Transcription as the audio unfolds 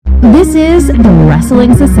This is the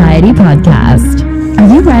Wrestling Society podcast. Are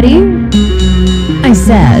you ready? I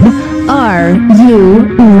said, are you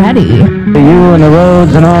ready? You and the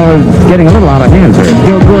roads and all is getting a little out of hand here.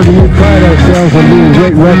 Joe Gordon, we pride ourselves on being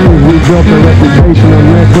great wrestlers. We built a reputation on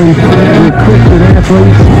wrestling. We're Christian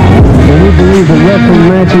athletes, and we believe that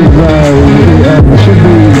wrestling matches should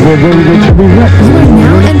be wrestling.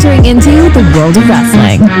 You are now entering into the world of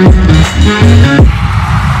wrestling.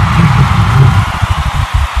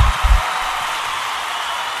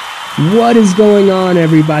 What is going on,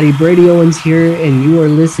 everybody? Brady Owens here, and you are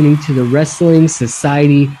listening to the Wrestling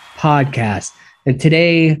Society podcast. And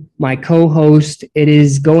today, my co-host, it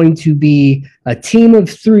is going to be a team of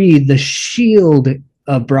three, the shield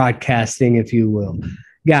of broadcasting, if you will.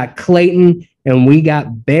 We got Clayton and we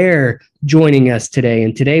got Bear joining us today.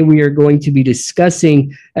 And today we are going to be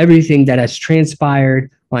discussing everything that has transpired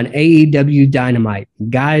on AEW Dynamite.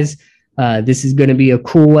 Guys, this is going to be a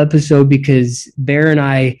cool episode because Bear and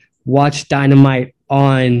I watched Dynamite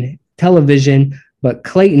on television, but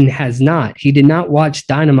Clayton has not. He did not watch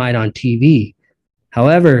Dynamite on TV.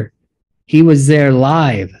 However, he was there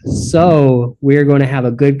live. So we're going to have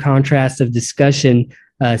a good contrast of discussion,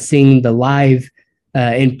 seeing the live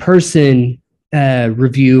in-person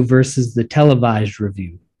review versus the televised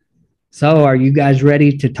review. So are you guys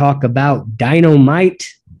ready to talk about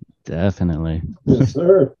Dynamite? Definitely. Yes,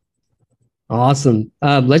 sir. Awesome.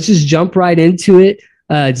 Let's just jump right into it.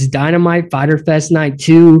 It's Dynamite Fyter Fest Night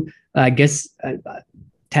 2. I guess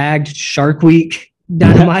tagged Shark Week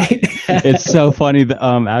Dynamite. It's so funny that,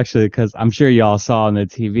 actually, because I'm sure y'all saw on the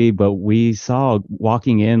TV, but we saw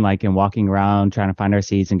walking in, like, and walking around trying to find our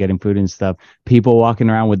seats and getting food and stuff, people walking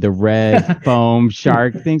around with the red foam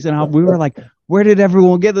shark things, and we were like, where did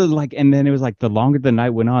everyone get those? Like, and then it was like the longer the night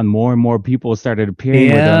went on, more and more people started appearing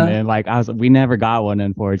with them, and like we never got one,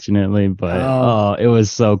 unfortunately, but it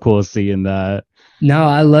was so cool seeing that. No,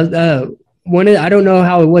 I love I don't know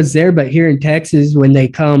how it was there, but here in Texas, when they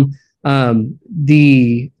come,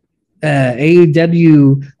 the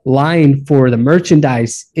AEW line for the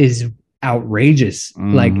merchandise is outrageous.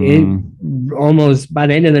 Mm-hmm. Like it almost by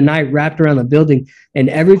the end of the night wrapped around the building. And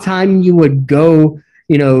every time you would go,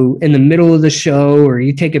 in the middle of the show or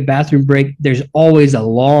you take a bathroom break, there's always a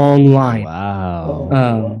long line.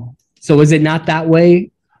 Wow. So was it not that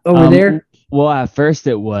way over there? Well, at first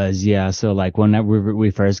it was, yeah. So like when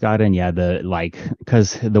we first got in, yeah,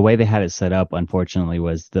 because the way they had it set up, unfortunately,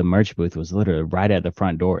 was the merch booth was literally right at the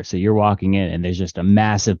front door. So you're walking in and there's just a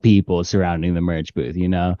mass of people surrounding the merch booth,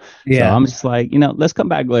 Yeah. So I'm just like, let's come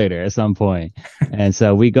back later at some point. And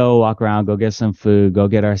so we go walk around, go get some food, go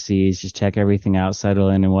get our seats, just check everything out, settle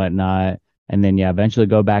in and whatnot. And then, eventually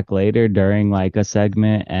go back later during like a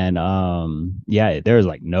segment. And there was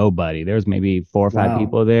like nobody. There was maybe 4 or 5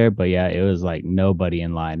 people there. But yeah, it was like nobody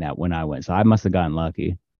in line when I went. So I must have gotten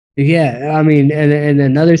lucky. Yeah. I mean, and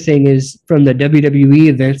another thing is from the WWE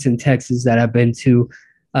events in Texas that I've been to,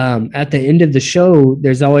 at the end of the show,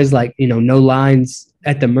 there's always like, no lines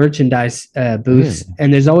at the merchandise booths. Yeah.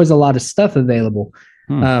 And there's always a lot of stuff available.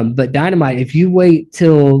 But Dynamite, if you wait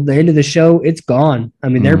till the end of the show, it's gone. I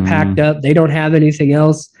mean, they're packed up. They don't have anything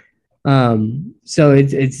else. So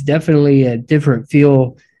it's definitely a different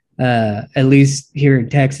feel, at least here in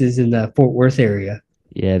Texas in the Fort Worth area.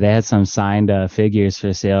 Yeah, they had some signed figures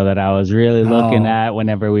for sale that I was really looking at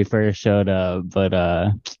whenever we first showed up, but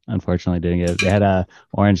unfortunately didn't get it. They had a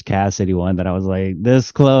Orange Cassidy one that I was like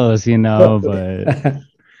this close, but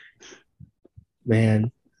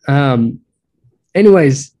man.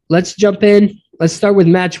 Anyways, let's jump in. Let's start with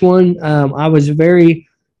match 1.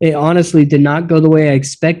 It honestly did not go the way I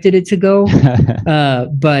expected it to go.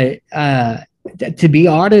 But to be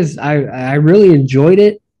honest, I really enjoyed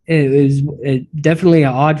it. It was definitely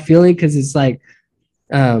an odd feeling because it's like,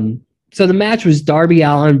 so the match was Darby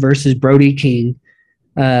Allin versus Brody King.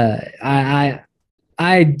 I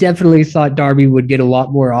definitely thought Darby would get a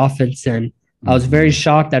lot more offense, and I was very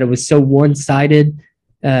shocked that it was so one-sided.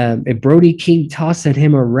 And Brody King tossing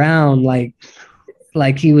him around like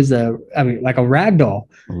he was like a rag doll.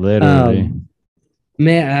 Literally.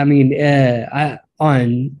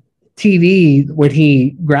 On TV, when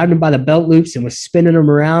he grabbed him by the belt loops and was spinning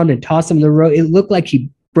him around and tossing him the rope, it looked like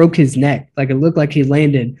he broke his neck. Like it looked like he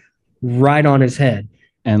landed right on his head.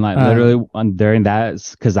 And like literally during that,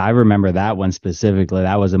 because I remember that one specifically,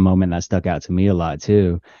 that was a moment that stuck out to me a lot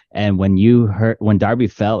too. And when Darby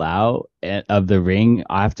fell out of the ring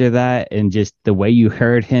after that, and just the way you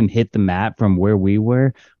heard him hit the mat from where we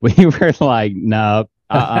were like, no,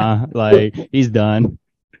 like he's done.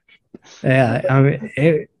 Yeah, I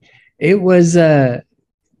mean, it was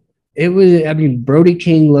it was, I mean, Brody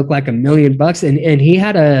King looked like $1 million, and he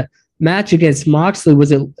had a match against Moxley.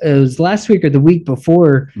 It was last week or the week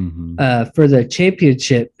before for the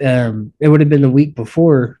championship. It would have been the week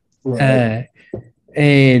before. Right.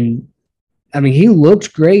 And I mean, he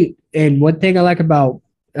looked great. And one thing I like about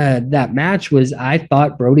that match was I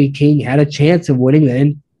thought Brody King had a chance of winning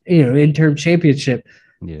the interim championship.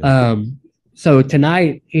 Yeah. So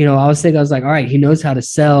tonight, I was like, all right, he knows how to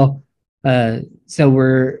sell. And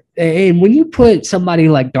when you put somebody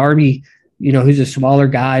like Darby, who's a smaller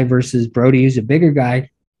guy versus Brody, who's a bigger guy,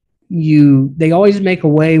 they always make a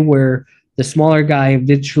way where the smaller guy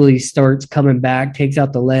eventually starts coming back, takes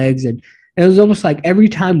out the legs. And it was almost like every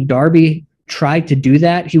time Darby tried to do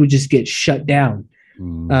that, he would just get shut down.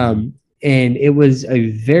 And it was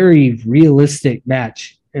a very realistic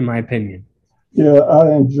match, in my opinion. Yeah,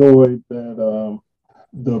 I enjoyed that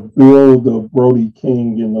the build of Brody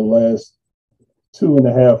King in the last 2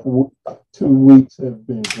 weeks have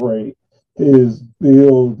been great. His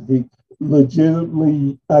build, he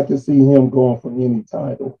legitimately, I can see him going for any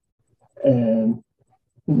title. And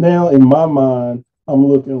now in my mind, I'm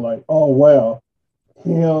looking like, oh, wow,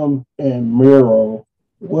 him and Miro,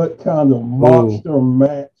 what kind of monster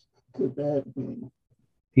match could that be?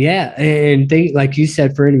 Yeah, and like you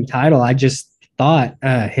said, for any title, I just thought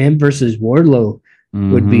him versus Wardlow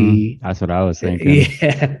would be. That's what I was thinking.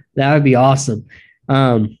 Yeah, that would be awesome.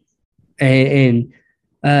 And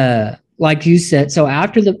like you said,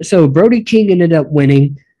 so Brody King ended up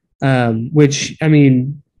winning, which, I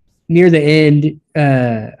mean, near the end,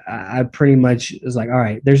 I pretty much was like, all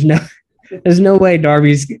right, there's no way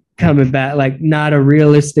Darby's coming back, like not a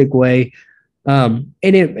realistic way. And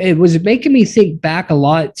it was making me think back a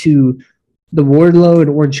lot to the Wardlow and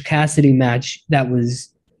Orange Cassidy match that was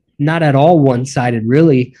not at all one-sided,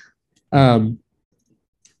 really. And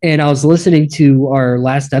I was listening to our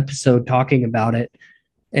last episode talking about it,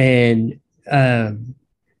 and I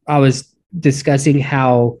was discussing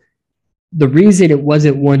how the reason it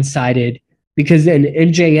wasn't one-sided, because in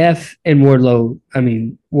MJF and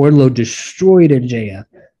Wardlow destroyed MJF,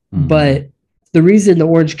 but the reason the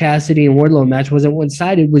Orange Cassidy and Wardlow match wasn't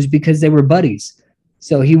one-sided was because they were buddies.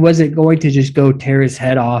 So he wasn't going to just go tear his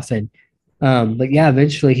head off. And but yeah,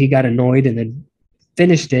 eventually he got annoyed and then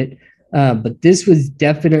finished it. But this was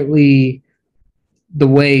definitely the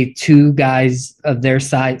way two guys of their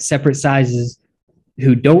size, separate sizes,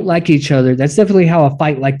 who don't like each other. That's definitely how a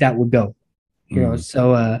fight like that would go.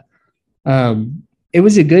 So it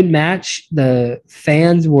was a good match. The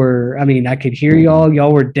fans were, I could hear y'all.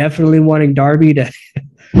 Y'all were definitely wanting Darby to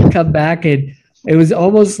come back, and it was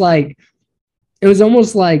almost like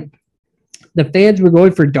the fans were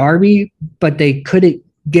going for Darby, but they couldn't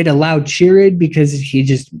get a loud cheering because he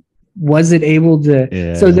just wasn't able to.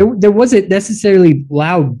 Yeah. So there wasn't necessarily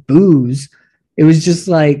loud boos. It was just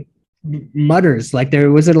like mutters. Like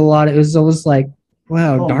there wasn't a lot. It was almost like,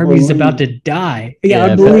 wow, Darby's about to die. Yeah,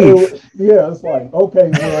 unbelief. Yeah, it's like, okay,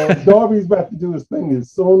 well, Darby's about to do his thing as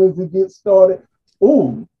soon as it gets started.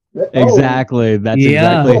 Ooh. Exactly. That's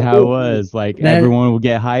exactly how it was. Like everyone would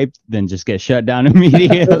get hyped, then just get shut down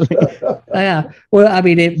immediately. Yeah. Well,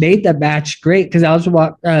 it made the match great because I was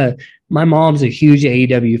my mom's a huge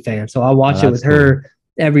AEW fan, so I watch it with her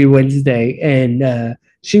every Wednesday, and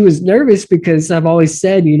she was nervous because I've always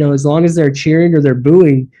said, as long as they're cheering or they're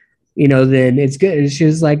booing, then it's good. And she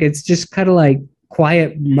was like, it's just kind of like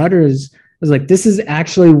quiet mutters. I was like, this is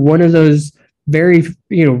actually one of those very,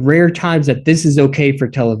 rare times that this is okay for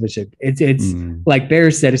television. It's like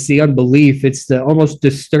Bear said, it's the unbelief. It's the almost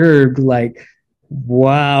disturbed, like,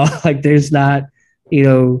 wow, like there's not,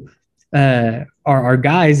 our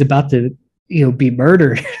guy's about to, be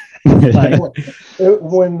murdered. Like,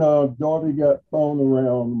 when Darby got thrown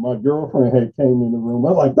around, my girlfriend had came in the room.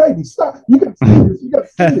 I was like, baby, stop. You got to see this. You got to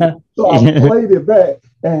see this. So I played it back,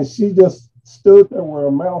 and she just stood there with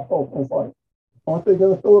her mouth open. I was like, aren't they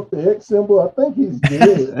going to throw up the X symbol? I think he's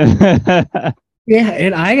dead. Yeah,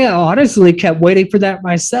 and I honestly kept waiting for that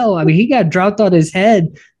myself. He got dropped on his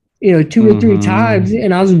head, 2 or 3 times,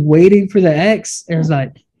 and I was waiting for the X. And it was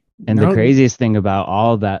like, and the craziest thing about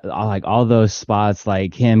all that, like all those spots,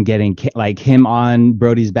 like him getting, like him on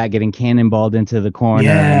Brody's back, getting cannonballed into the corner,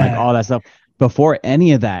 and like all that stuff. Before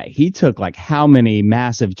any of that, he took like how many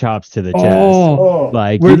massive chops to the chest?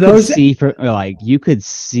 Like you could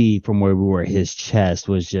see from where we were, his chest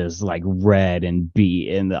was just like red and beat,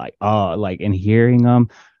 and and hearing them,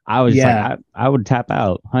 I was like, I would tap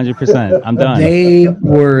out 100%. I'm done. They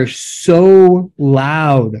were so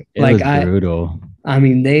loud. It was brutal. I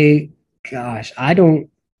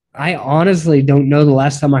honestly don't know the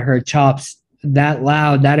last time I heard chops that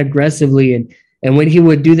loud, that aggressively, and And when he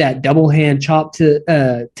would do that double hand chop to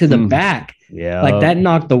the back, like that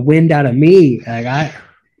knocked the wind out of me. Like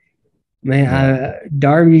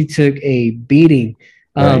Darby took a beating.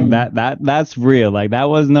 That's real. Like that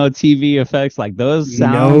was no TV effects. Like those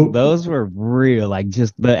sounds, those were real. Like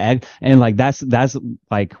just and like that's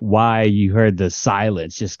like why you heard the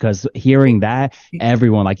silence. Just because hearing that,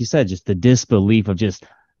 everyone, like you said, just the disbelief of just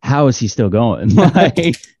how is he still going?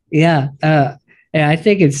 Like, yeah. And I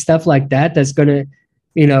think it's stuff like that that's gonna,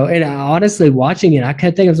 and honestly, watching it, I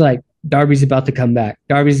kept thinking, I was like, Darby's about to come back.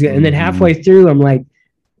 And then halfway through, I'm like,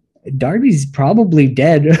 Darby's probably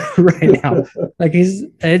dead right now. Like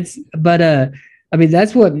that's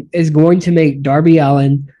what is going to make Darby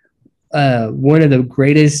Allin one of the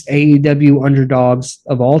greatest AEW underdogs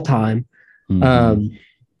of all time.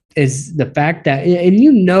 Is the fact that,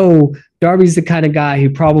 and Darby's the kind of guy who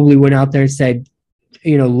probably went out there and said,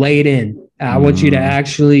 lay it in. I want you to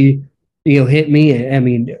actually, hit me. I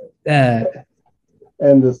mean,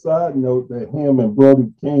 and the side note that him and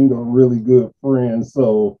Brody King are really good friends.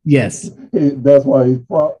 So yes, that's why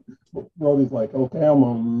Brody's like, okay, I'm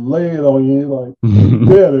gonna lay it on you, like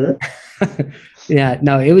better. Yeah,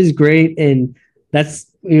 no, it was great, and that's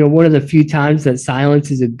one of the few times that silence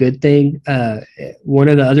is a good thing. One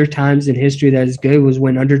of the other times in history that is good was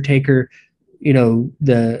when Undertaker,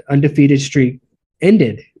 the undefeated streak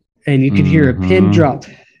ended, and you could hear a pin drop.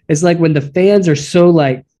 It's like when the fans are so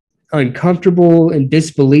like uncomfortable and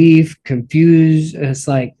disbelief, confused. It's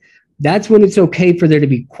like that's when it's okay for there to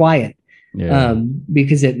be quiet,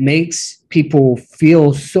 because it makes people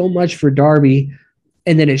feel so much for Darby,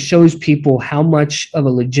 and then it shows people how much of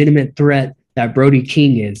a legitimate threat that Brody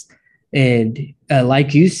King is. And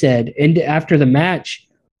like you said, after the match,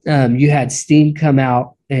 you had Sting come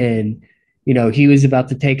out, and he was about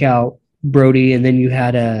to take out Brody, and then you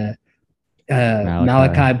had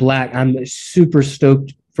Malachi Black. I'm super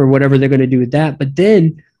stoked for whatever they're going to do with that. But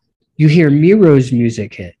then you hear Miro's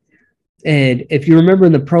music hit. And if you remember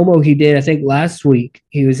in the promo he did, I think last week,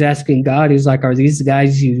 he was asking God, he's like, are these the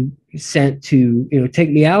guys you sent to,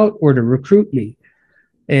 take me out or to recruit me?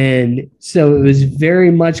 And so it was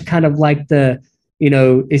very much kind of like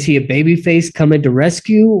is he a babyface coming to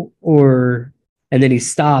rescue, and then he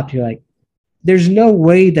stopped. You're like, there's no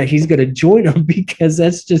way that he's going to join them, because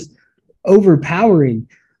that's just overpowering.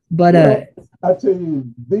 But I tell you,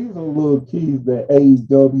 these are little keys that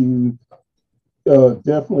AEW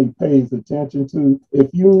definitely pays attention to.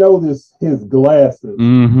 If you notice his glasses,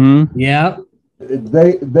 yeah,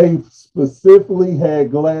 they specifically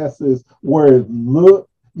had glasses where it looked,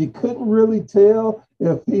 you couldn't really tell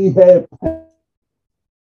if he had.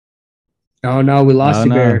 Oh no, we lost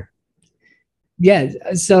you, Bear. Yeah,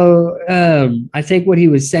 so I think what he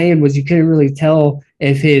was saying was you couldn't really tell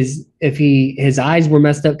if his eyes were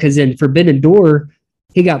messed up, because in Forbidden Door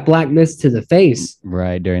he got black mist to the face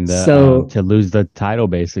right during the to lose the title,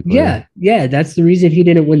 basically. Yeah, that's the reason he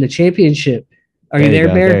didn't win the championship. Are you there,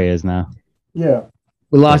 Bear? There he is now. Yeah,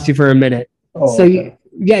 we lost you for a minute. Oh, so okay.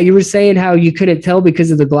 you were saying how you couldn't tell because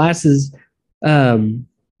of the glasses. You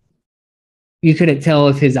couldn't tell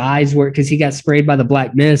if his eyes were, because he got sprayed by the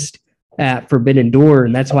black mist at Forbidden Door,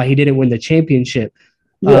 and that's why he didn't win the championship.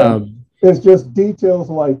 Yeah, it's just details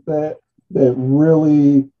like that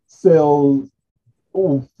really sells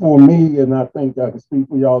for me, and I think I can speak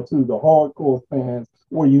for y'all too, the hardcore fans,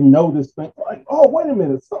 where you notice things like, oh, wait a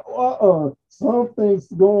minute, something's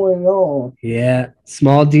going on. Yeah,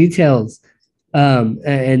 small details.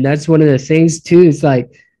 And that's one of the things too. It's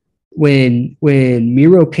like when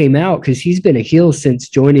Miro came out, because he's been a heel since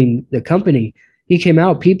joining the company, he came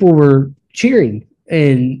out, people were cheering,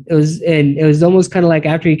 and it was almost kind of like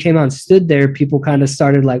after he came out and stood there, people kind of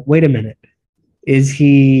started like, wait a minute, is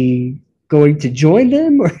he going to join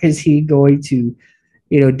them, or is he going to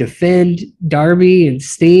defend Darby and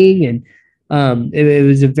Sting? And it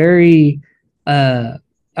was a very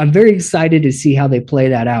I'm very excited to see how they play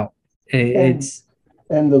that out. And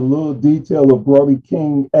the little detail of Brody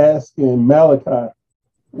King asking Malachi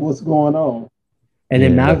what's going on, and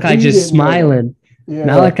then Malachi just smiling. Yeah.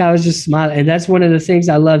 Malachi was just smiling, and that's one of the things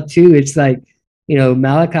I love too. It's like,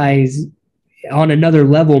 Malachi is on another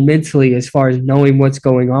level mentally as far as knowing what's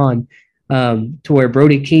going on, to where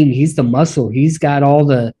Brody King, he's the muscle, he's got all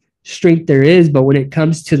the strength there is, but when it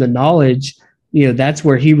comes to the knowledge, that's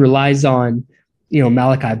where he relies on,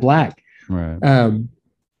 Malachi Black. Right.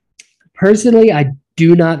 Personally, I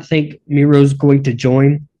do not think Miro's going to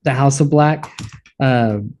join the House of Black.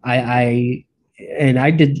 I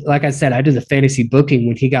did, like I said, I did the fantasy booking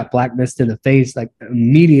when he got black mist in the face. Like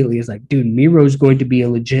immediately, it's like, dude, Miro's going to be a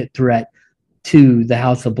legit threat to the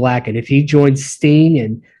House of Black. And if he joins Sting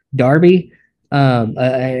and Darby,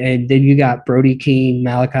 And then you got Brody King,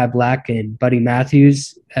 Malachi Black, and Buddy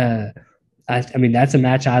Matthews. I mean, that's a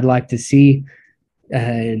match I'd like to see.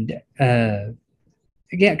 And yeah,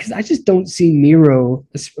 because I just don't see Miro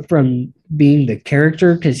from being the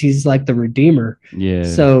character, because he's like the redeemer. Yeah.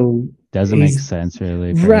 So doesn't make sense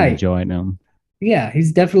really for him to join him. Yeah,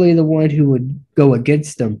 he's definitely the one who would go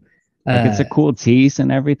against him. Like, it's a cool tease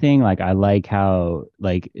and everything. Like, I like how,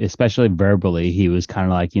 like, especially verbally, he was kind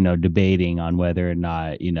of like, you know, debating on whether or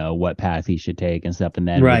not, you know, what path he should take and stuff. And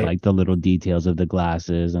then with, like, the little details of the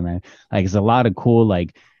glasses, and then, like, it's a lot of cool,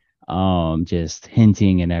 like, just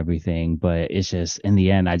hinting and everything. But it's just, in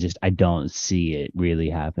the end, I don't see it really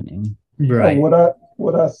happening. Right.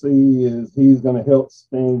 What I see is he's gonna help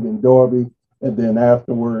Sting and Darby, and then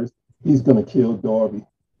afterwards he's gonna kill Darby.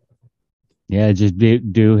 Yeah, just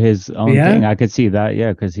do his own thing. I could see that.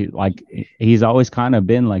 Yeah, because he's always kind of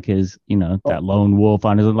been like his, you know, that lone wolf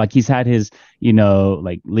on his own. Like, he's had his, you know,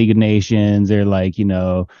 like League of Nations or like, you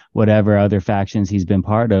know, whatever other factions he's been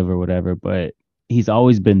part of or whatever. But he's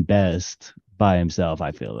always been best by himself,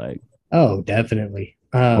 I feel like. Oh, definitely.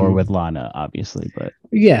 Or with Lana, obviously. But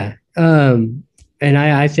yeah. And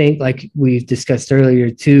I think, like we discussed earlier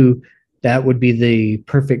too, that would be the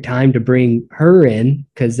perfect time to bring her in,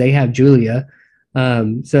 because they have Julia.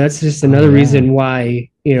 So that's just another reason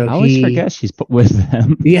why, you know, I always forget she's with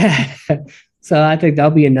them. Yeah. So I think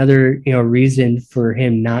that'll be another, you know, reason for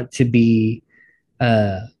him not to be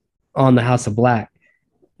on the House of Black.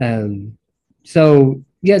 So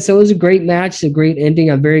yeah, so it was a great match, a great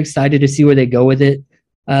ending. I'm very excited to see where they go with it.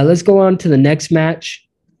 Let's go on to the next match.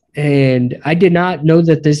 And I did not know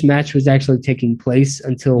that this match was actually taking place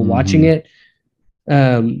until watching it.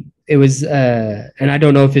 It was, and I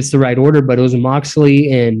don't know if it's the right order, but it was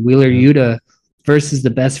Moxley and Wheeler Yuta versus the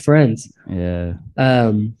Best Friends. Yeah.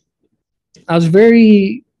 I was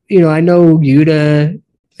very, you know, I know Yuta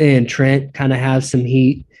and Trent kind of have some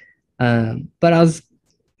heat, but I was,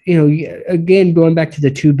 you know, again, going back to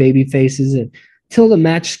the two baby faces, and until the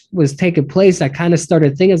match was taking place, I kind of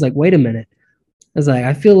started thinking, I was like, wait a minute. I was like,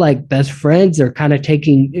 I feel like Best Friends are kind of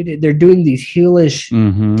they're doing these heelish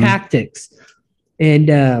tactics, and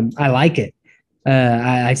I like it.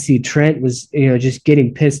 I see Trent was, you know, just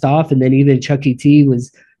getting pissed off, and then even Chucky T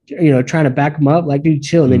was, you know, trying to back him up, like, dude,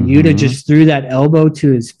 chill. And then Yuta just threw that elbow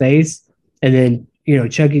to his face, and then, you know,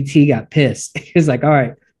 Chucky T got pissed. He was like, all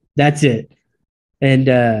right, that's it. And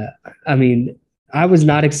I mean, I was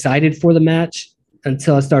not excited for the match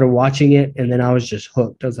until I started watching it, and then I was just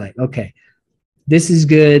hooked. I was like, okay, this is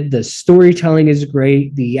good. The storytelling is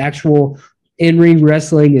great. The actual in-ring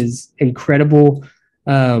wrestling is incredible.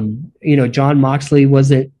 You know, John Moxley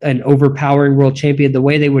wasn't an overpowering world champion. The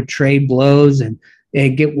way they would trade blows and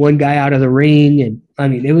get one guy out of the ring, and I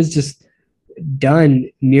mean, it was just done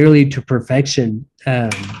nearly to perfection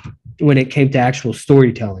when it came to actual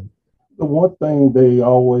storytelling. The one thing they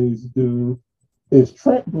always do is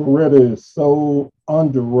Trent Beretta is so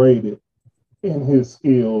underrated in his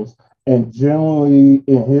skills. And generally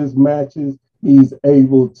in his matches, he's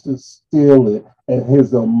able to steal it, and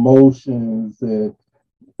his emotions, and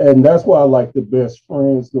that's why I like the Best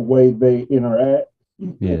Friends, the way they interact.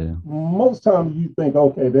 Yeah. Most times you think,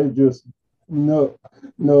 okay, they're just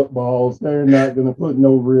nutballs. They're not going to put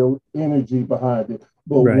no real energy behind it.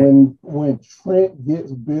 But when Trent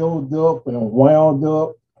gets built up and wound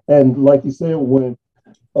up, and like you said, when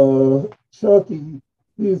Chucky,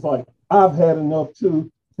 he's like, I've had enough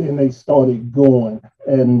too. Then they started going,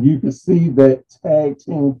 and you can see that tag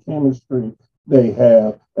team chemistry they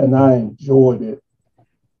have, and I enjoyed it.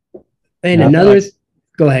 And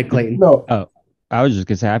go ahead, Clayton. No. Oh, I was just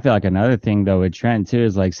gonna say, I feel like another thing though with Trent too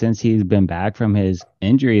is, like, since he's been back from his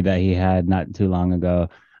injury that he had not too long ago,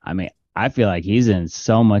 I mean, I feel like he's in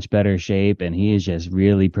so much better shape, and he is just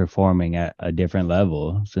really performing at a different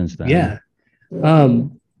level since then. Yeah.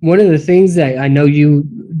 One of the things that I know you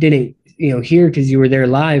didn't, you know, hear because you were there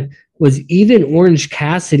live, was even Orange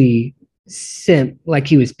Cassidy sent like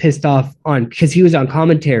he was pissed off on, because he was on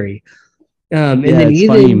commentary. And yeah, then it's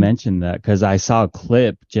funny you mentioned that, because I saw a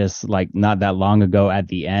clip just like not that long ago at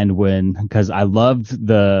the end because I loved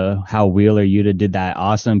how Wheeler Yuta did that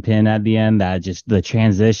awesome pin at the end, that just the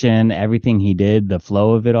transition, everything he did, the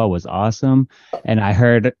flow of it all was awesome. And I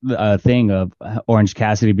heard a thing of Orange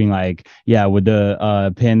Cassidy being like, yeah, with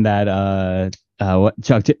the pin that what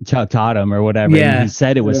Chuck taught him or whatever. Yeah. And he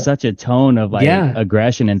said it was such a tone of like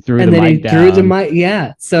aggression, and threw and the then mic he down. threw the mic.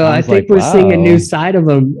 Yeah. So I think we're seeing a new side of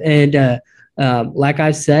him. And like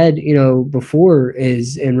I said, you know, before,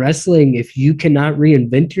 is in wrestling, if you cannot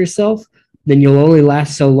reinvent yourself, then you'll only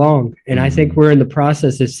last so long. And I think we're in the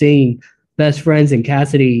process of seeing Best Friends and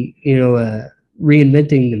Cassidy, you know,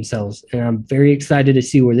 reinventing themselves, and I'm very excited to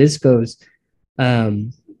see where this goes.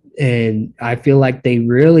 And I feel like they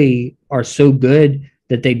really are so good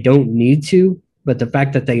that they don't need to, but the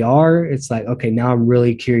fact that they are, it's like, okay, now I'm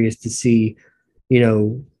really curious to see,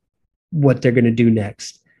 what they're going to do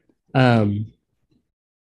next. I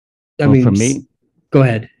mean, for me, go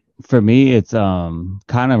ahead. For me, it's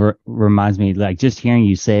kind of reminds me, like, just hearing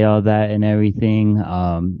you say all that and everything.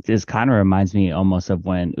 This kind of reminds me almost of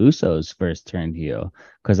when Usos first turned heel,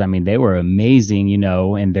 because I mean they were amazing,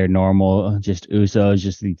 in their normal, just Usos,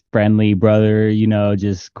 just the friendly brother,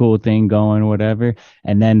 just cool thing going, whatever.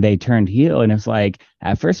 And then they turned heel, and it's like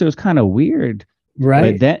at first it was kind of weird,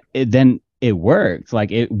 right? But then it worked.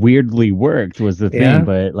 Like it weirdly worked was the thing, Yeah.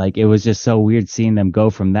 but like it was just so weird seeing them go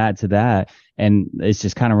from that to that. And it's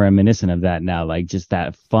just kind of reminiscent of that now, like just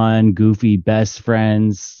that fun, goofy best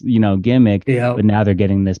friends, gimmick. Yeah. But now they're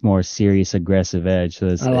getting this more serious, aggressive edge. So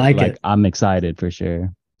it's I like it. I'm excited for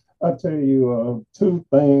sure. I tell you, two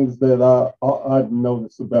things that I've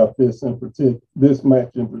noticed about this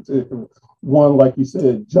match in particular. One, like you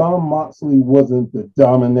said, Jon Moxley wasn't the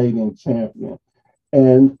dominating champion.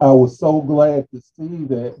 And I was so glad to see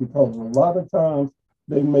that, because a lot of times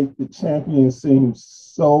they make the champion seem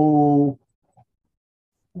so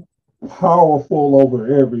powerful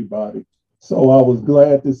over everybody. So I was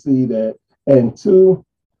glad to see that. And two,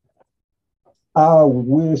 I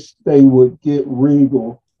wish they would get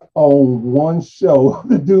Regal on one show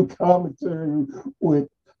to do commentary with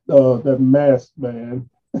the Masked Man.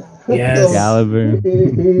 Yes. Excalibur.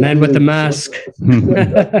 Man with the mask.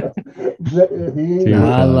 I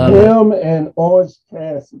love him and Orange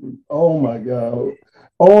Cassidy. Oh my God.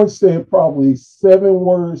 Orange said probably 7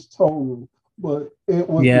 words total, but it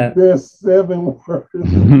was the best 7 words.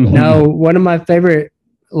 No, one of my favorite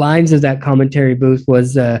lines of that commentary booth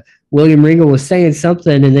was William Regal was saying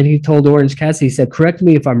something, and then he told Orange Cassidy, he said, "Correct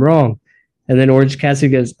me if I'm wrong." And then Orange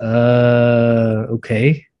Cassidy goes,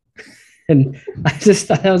 okay. And I just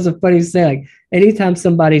thought that was a funny thing. Like, anytime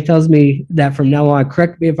somebody tells me that from now on,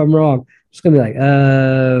 correct me if I'm wrong, I'm just going to be like,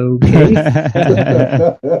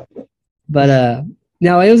 okay. But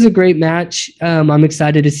no, it was a great match. I'm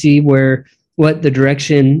excited to see what the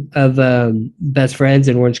direction of Best Friends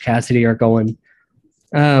and Orange Cassidy are going.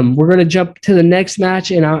 We're going to jump to the next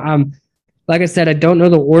match. And I'm like I said, I don't know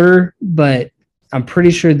the order, but I'm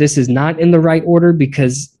pretty sure this is not in the right order,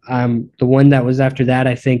 because the one that was after that,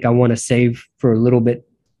 I think I want to save for a little bit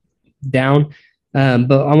down.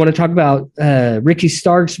 But I want to talk about Ricky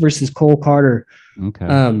Starks versus Cole Carter.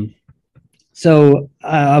 Okay. So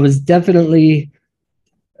I was definitely,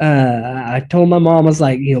 I told my mom, I was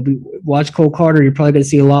like, watch Cole Carter. You're probably going to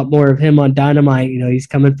see a lot more of him on Dynamite. He's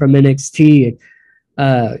coming from NXT.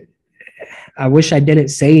 I wish I didn't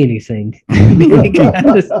say anything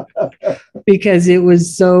because it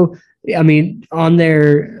was so, I mean, on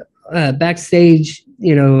their backstage,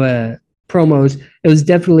 promos, it was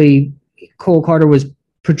definitely Cole Carter was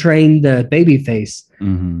portraying the babyface.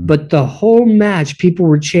 Mm-hmm. But the whole match, people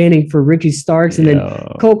were chanting for Ricky Starks, and then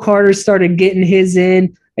Cole Carter started getting his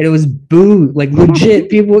in, and it was boo, like legit.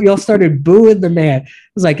 People, y'all started booing the man. It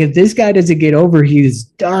was like, if this guy doesn't get over, he's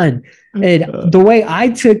done. And the way I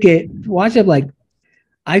took it, watch it, like,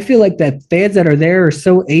 I feel like that fans that are there are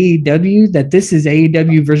so AEW that this is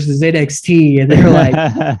AEW versus NXT, and they're like,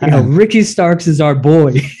 Ricky Starks is our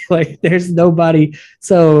boy. Like, there's nobody.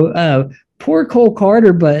 So poor Cole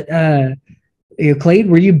Carter, but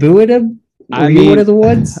Clayton, were you booing him? Were you one of the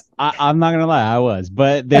ones? I'm not gonna lie, I was,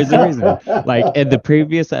 but there's a reason. Like in the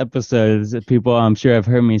previous episodes, people I'm sure have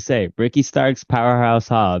heard me say, Ricky Starks, Powerhouse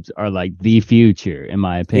Hobbs are like the future, in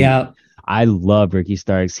my opinion. Yeah. I love Ricky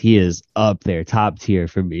Starks. He is up there, top tier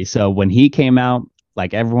for me. So when he came out,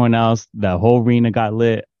 like everyone else, the whole arena got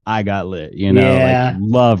lit. I got lit, Yeah. Like,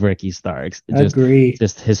 love Ricky Starks. Agree.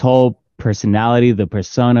 Just his whole personality, the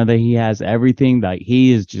persona that he has, everything. Like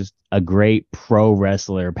he is just a great pro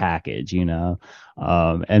wrestler package, and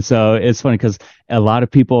so it's funny because a lot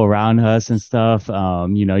of people around us and stuff,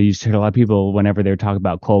 you just heard a lot of people whenever they're talking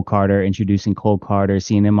about Cole Carter, introducing Cole Carter,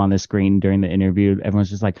 seeing him on the screen during the interview,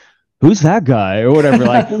 everyone's just like, who's that guy or whatever?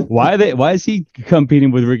 Like, why is he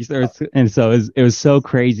competing with Ricky Starks? And so it was so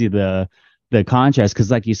crazy the contrast,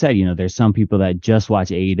 because like you said, there's some people that just watch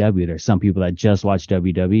AEW, there's some people that just watch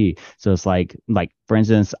WWE. So it's like for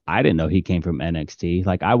instance, I didn't know he came from NXT.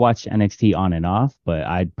 Like I watched NXT on and off, but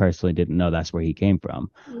I personally didn't know that's where he came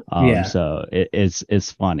from. So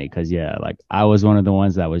it's funny because like I was one of the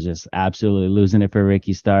ones that was just absolutely losing it for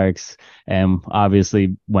Ricky Starks, and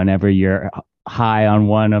obviously whenever you're high on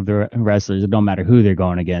one of the wrestlers, it don't matter who they're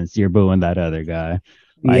going against, you're booing that other guy.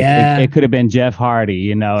 Like Yeah. it could have been Jeff Hardy,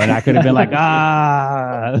 you know, and I could have been like,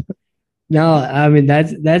 ah. No, I mean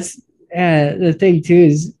that's the thing too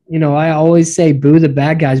is, you know, I always say boo the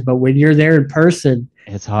bad guys, but when you're there in person,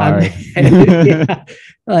 It's I hard. mean, yeah,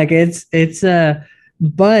 like it's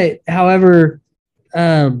but however,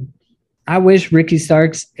 I wish Ricky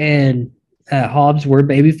Starks and Hobbs were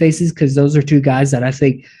baby faces, because those are two guys that I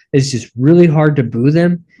think it's just really hard to boo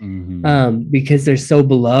them, because they're so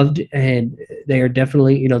beloved, and they are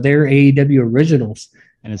definitely, you know, they're AEW originals.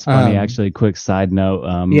 And it's funny, actually, quick side note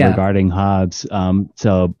regarding Hobbs.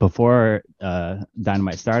 So before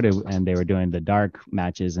Dynamite started and they were doing the dark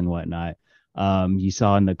matches and whatnot, you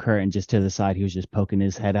saw in the curtain just to the side, he was just poking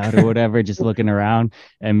his head out or whatever, just looking around.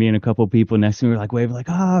 And me and a couple people next to me were like waving like,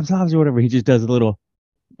 Hobbs or whatever. He just does a little,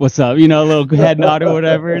 what's up, you know, a little head nod or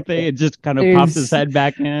whatever thing. It just kind of pops his head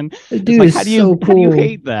back in. Dude, it's like, is how do you so cool. how do you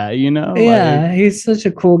hate that, you know? Yeah, like, he's such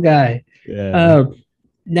a cool guy. Yeah.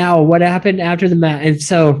 Now, what happened after the match? And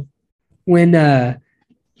so when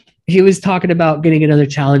he was talking about getting another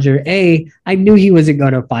challenger, I knew he wasn't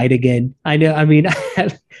going to fight again. I knew. I mean,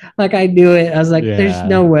 like I knew it. I was like, there's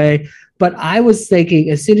no way. But I was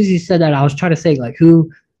thinking, as soon as he said that, I was trying to think like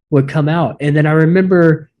who would come out. And then I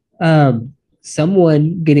remember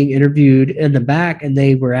someone getting interviewed in the back, and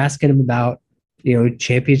they were asking him about, you know,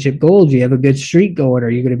 championship gold. Do you have a good streak going?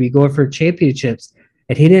 Are you going to be going for championships?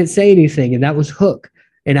 And he didn't say anything, and that was Hook.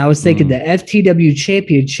 And I was thinking the FTW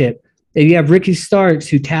championship, and you have Ricky Starks,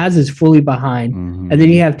 who Taz is fully behind, and then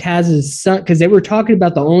you have Taz's son, because they were talking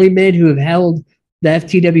about the only men who have held the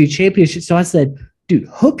FTW championship. So I said, dude,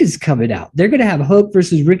 Hook is coming out. They're going to have Hook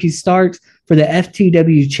versus Ricky Starks for the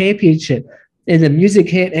FTW championship. And the music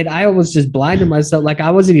hit, and I almost just blinded myself. Like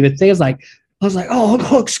I wasn't even thinking. I was like, oh,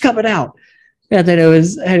 Hook's coming out. And then it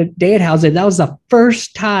was Danhausen. That was the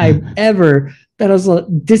first time ever that I was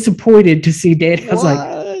disappointed to see Dan. I was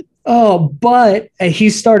like, oh, but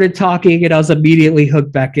he started talking, and I was immediately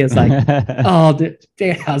hooked back in. It's like, oh,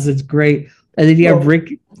 Danhausen's great. And then you have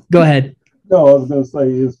Rick. Go ahead. No, I was going to say,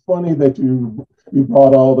 it's funny that you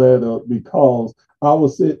brought all that up, because I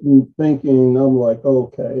was sitting thinking, I'm like,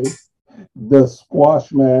 okay, the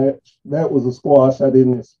squash match, that was a squash. I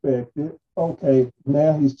didn't expect it. Okay,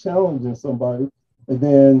 now he's challenging somebody. And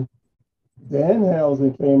then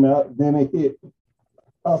Danhausen came out, then it hit.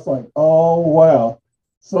 I was like, oh, wow.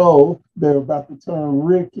 So they're about to turn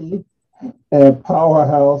Ricky and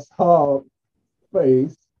Powerhouse Hobbs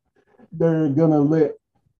face. They're going to let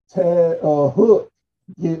Hook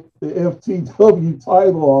get the FTW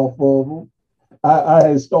title off of him. I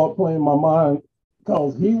had started playing my mind,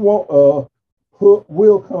 because Hook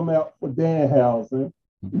will come out for Danhausen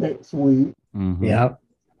next week. Yeah.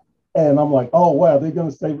 And I'm like, oh, wow, they're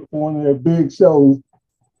going to save it for one of their big shows,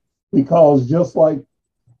 because just like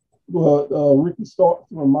Ricky Starks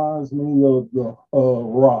reminds me of the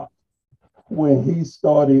Rock, when he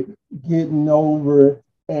started getting over,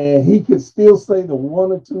 and he could still say the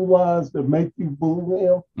one or two lines that make you boo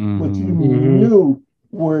him, but you knew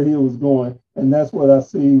where he was going. And that's what I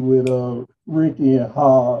see with Ricky and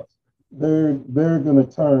Hobbs. They're going to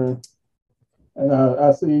turn, and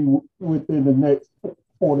I see within the next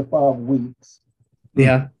 4 to 5 weeks.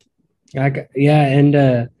 Yeah. And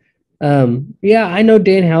I know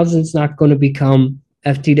Danhausen's not going to become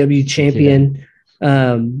FTW champion.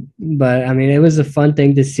 But I mean, it was a fun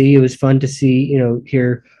thing to see. It was fun to see, you know,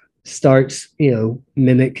 hear Starks, you know,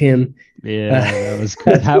 mimic him. Yeah, that was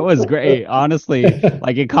good. That was great. Honestly,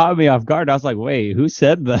 like it caught me off guard. I was like, wait, who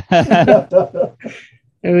said that?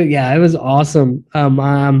 It was awesome.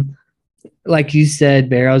 Like you said,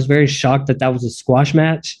 Bear, I was very shocked that was a squash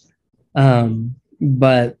match.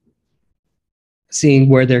 But seeing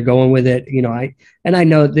where they're going with it, you know, I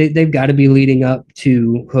know they've got to be leading up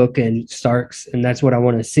to Hook and Starks, and that's what I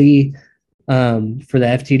want to see for the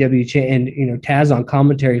FTW and, you know, Taz on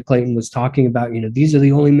commentary, Clayton was talking about, you know, these are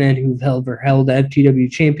the only men who've held the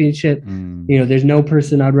FTW championship. You know, there's no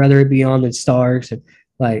person I'd rather it be on than Starks. And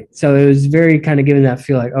like, so it was very kind of giving that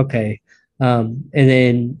feel like, okay. And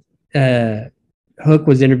then Hook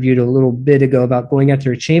was interviewed a little bit ago about going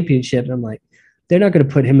after a championship. And I'm like, they're not going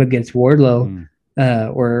to put him against Wardlow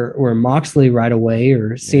or Moxley right away,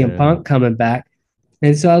 or CM Punk coming back.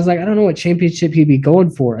 And so I was like, I don't know what championship he'd be going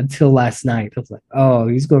for until last night. I was like, oh,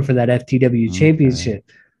 he's going for that FTW championship.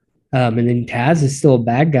 And then Taz is still a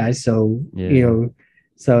bad guy. So, you know,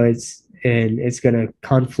 so it's going to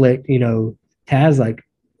conflict, you know, Taz, like,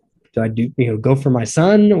 do I go for my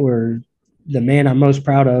son or the man I'm most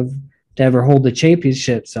proud of to ever hold the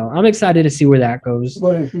championship? So I'm excited to see where that goes.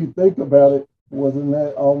 But if you think about it, wasn't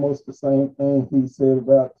that almost the same thing he said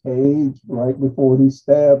about Cage right before he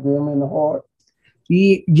stabbed him in the heart?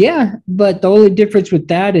 Yeah, but the only difference with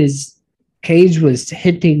that is Cage was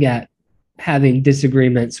hinting at having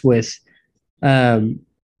disagreements with Team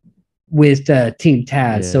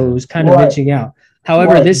Taz, so it was kind of reaching out.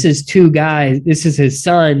 However, this is two guys. This is his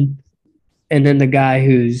son, and then the guy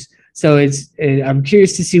who's. So I'm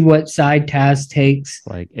curious to see what side Taz takes.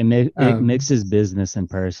 Like it mixes business and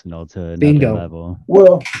personal to another level.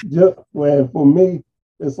 Well, for me,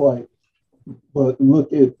 it's like, but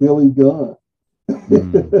look at Billy Gunn.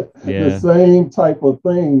 The same type of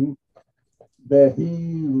thing that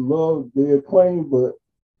he loved the Acclaim, but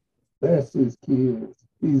that's his kids.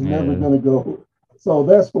 He's never going to go. So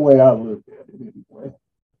that's the way I look at it anyway.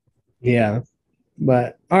 Yeah.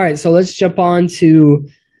 But all right, so let's jump on to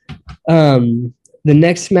the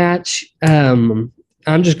next match. I'm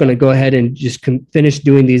just going to go ahead and just finish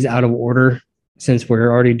doing these out of order since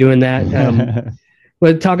we're already doing that.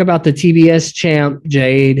 We'll talk about the TBS champ,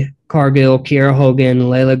 Jade Cargill, Kiera Hogan,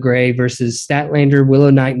 Layla Gray versus Statlander, Willow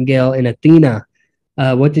Nightingale, and Athena.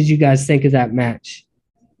 What did you guys think of that match?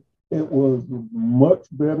 It was much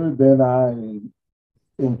better than I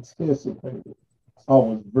anticipated. I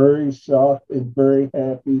was very shocked and very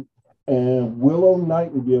happy. And Willow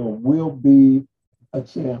Nightingale will be a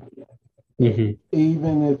champion. Mm-hmm.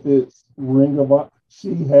 Even if it's Ring of Honor,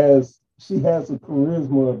 she has a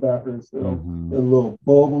charisma about herself, a little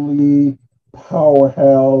bubbly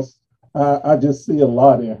powerhouse. I just see a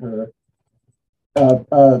lot in her.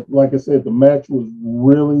 Like I said, the match was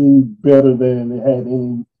really better than it had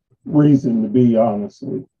any reason to be,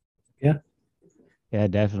 honestly. Yeah,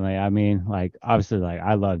 definitely. I mean, like, obviously, like,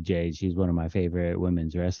 I love Jade. She's one of my favorite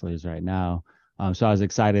women's wrestlers right now. So I was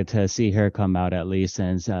excited to see her come out at least,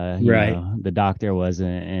 since you know, the doctor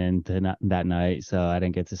wasn't in that night, so I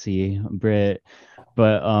didn't get to see Britt.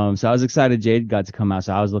 But so I was excited Jade got to come out,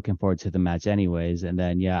 so I was looking forward to the match anyways. And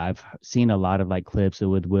then I've seen a lot of like clips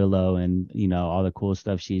with Willow and all the cool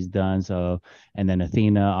stuff she's done. So, and then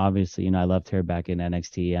Athena, obviously, I loved her back in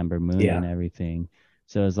NXT, Ember Moon and everything.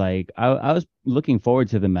 So it's like I was looking forward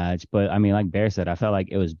to the match, but I mean, like Bear said, I felt like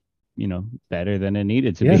it was better than it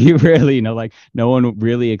needed to be. Really, like no one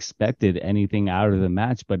really expected anything out of the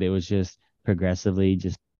match, but it was just progressively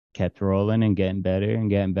just kept rolling and getting better,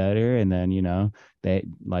 and then they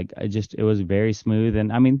it was very smooth.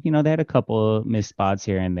 And I mean, they had a couple of missed spots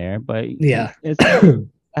here and there, but it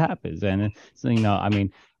happens. And so I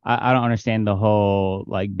mean, I don't understand the whole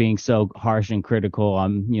like being so harsh and critical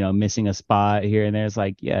on missing a spot here and there. It's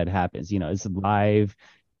like, it happens. It's a live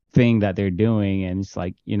thing that they're doing, and it's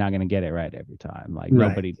like you're not gonna get it right every time. Like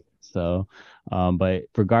nobody does. So but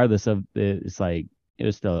regardless of it, it's like it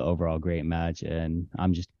was still an overall great match, and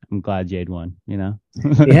I'm glad Jade won. I'm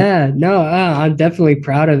definitely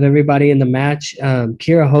proud of everybody in the match.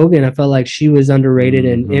 Kiera Hogan, I felt like she was underrated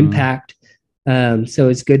in Impact. So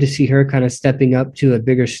it's good to see her kind of stepping up to a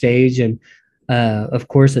bigger stage. And of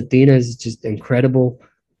course, Athena is just incredible.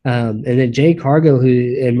 And then Jade Cargill, who,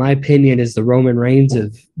 in my opinion, is the Roman Reigns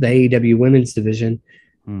of the AEW women's division.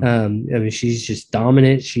 I mean, she's just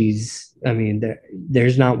dominant.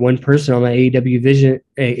 There's not one person on the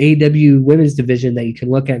AEW women's division that you can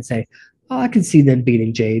look at and say, oh, I can see them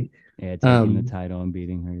beating Jade. Yeah, taking the title and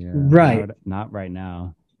beating her. Yeah, right. Not right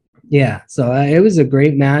now. Yeah. So it was a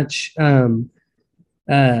great match.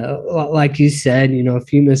 Like you said, a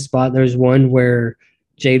few missed spots. There's one where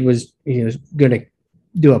Jade was, going to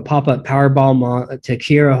do a pop-up powerbomb to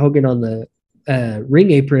Kiera Hogan on the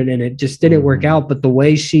ring apron, and it just didn't work out. But the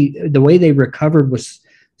way they recovered was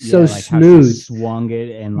so smooth. How she swung it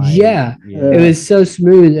and it was so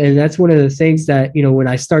smooth. And that's one of the things that when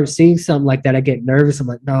I start seeing something like that, I get nervous. I'm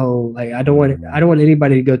like, no, like I don't want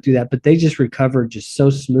anybody to go through that. But they just recovered just so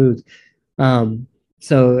smooth. And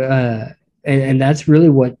that's really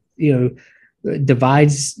what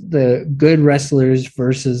divides the good wrestlers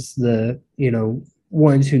versus the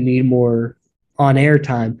ones who need more on-air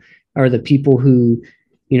time, are the people who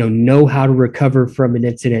know how to recover from an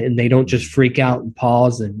incident, and they don't just freak out and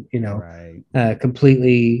pause and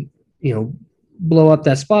completely blow up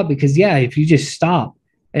that spot. Because if you just stop,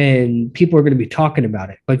 and people are going to be talking about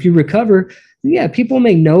it, but if you recover, people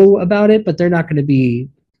may know about it, but they're not going to be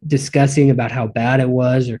discussing about how bad it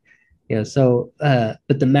was, or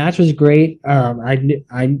but the match was great. I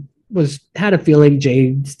had a feeling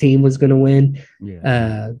Jade's team was going to win.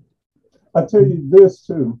 I tell you this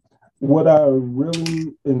too, what I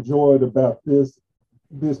really enjoyed about this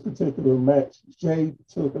particular match, Jade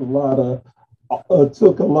took a lot of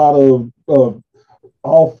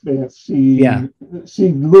offense. She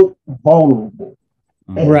looked vulnerable,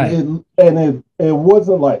 and it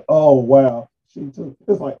wasn't like, oh wow, it's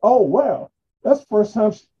like, oh wow, that's the first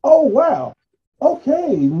time. Oh wow,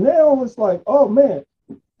 okay, now it's like, oh man,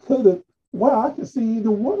 wow, I can see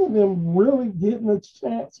either one of them really getting a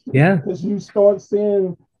chance. Yeah. Because you start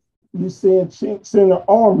seeing chinks in her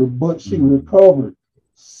armor, but she recovered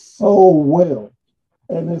so well.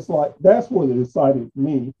 And it's like, that's what excited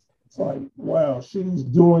me. It's like, wow, she's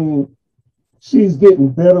getting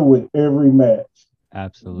better with every match.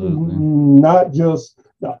 Absolutely. Not just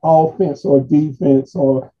the offense or defense,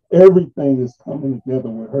 or everything is coming together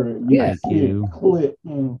with her. Yeah. You see it click.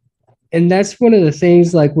 And that's one of the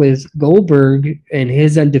things, like with Goldberg and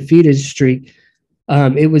his undefeated streak.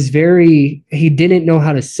 It was he didn't know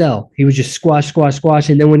how to sell. He was just squash, squash, squash.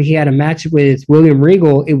 And then when he had a match with William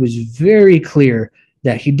Regal, it was very clear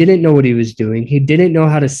that he didn't know what he was doing. He didn't know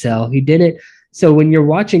how to sell. He didn't. So when you're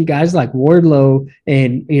watching guys like Wardlow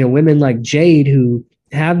and, women like Jade who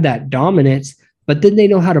have that dominance, but then they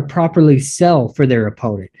know how to properly sell for their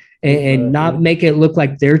opponent and not make it look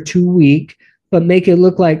like they're too weak, but make it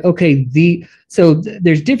look like, okay,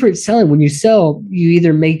 there's different selling. When you sell, you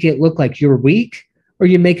either make it look like you're weak or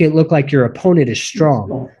you make it look like your opponent is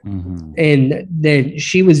strong. Mm-hmm. And then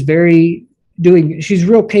she was she's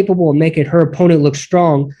real capable of making her opponent look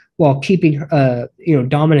strong while keeping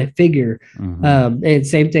dominant figure. Mm-hmm. And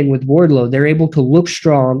same thing with Wardlow. They're able to look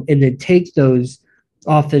strong and then take those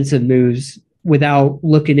offensive moves without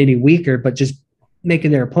looking any weaker, but just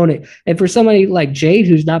making their opponent. And for somebody like Jade,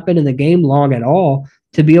 who's not been in the game long at all,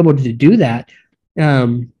 to be able to do that,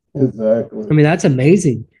 exactly. I mean, that's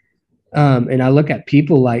amazing. And I look at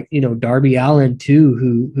people like, Darby Allin too,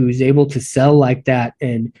 who's able to sell like that.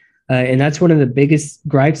 And that's one of the biggest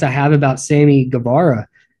gripes I have about Sammy Guevara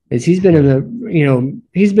is he's been in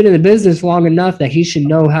the business long enough that he should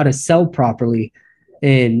know how to sell properly.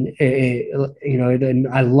 And, and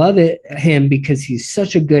I love him because he's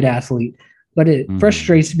such a good athlete, but it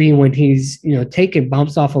frustrates me when he's, taking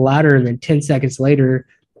bumps off a ladder and then 10 seconds later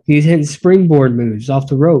he's hitting springboard moves off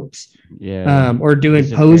the ropes. Yeah. Or doing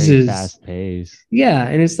poses. Fast pace. Yeah.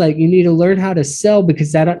 And it's like, you need to learn how to sell,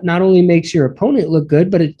 because that not only makes your opponent look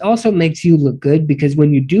good, but it also makes you look good, because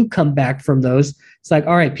when you do come back from those, it's like,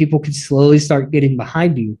 all right, people can slowly start getting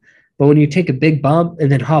behind you. But when you take a big bump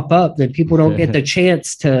and then hop up, then people don't get the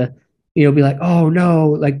chance to, be like, oh no,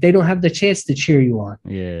 like they don't have the chance to cheer you on.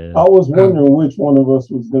 Yeah. I was wondering which one of us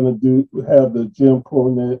was going to have the Jim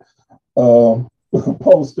Cornette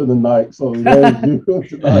post of the night. So that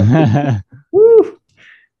was you tonight. Woo.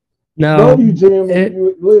 No. Love you, Jim. If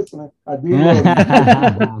you listening, I do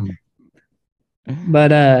love you.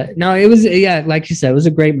 But no, it was, like you said, it was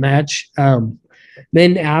a great match.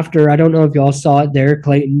 Then after, I don't know if y'all saw it there,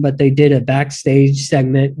 Clayton, but they did a backstage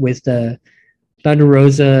segment with Thunder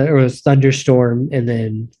Rosa, or it was Thunderstorm, and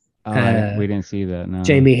then we didn't see that. No.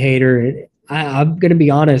 Jamie Hayter. I'm going to be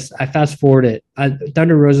honest, I fast forward it.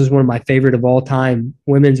 Thunder Rosa is one of my favorite of all time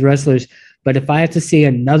women's wrestlers. But if I have to see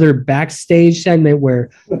another backstage segment where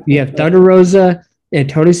you have Thunder Rosa and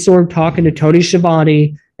Toni Storm talking to Tony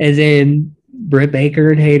Schiavone, and then Britt Baker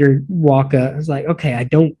and Hayter walk up, I was like, okay,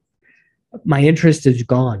 my interest is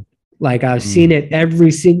gone. Like I've seen it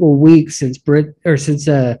every single week since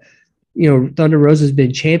Thunder Rosa's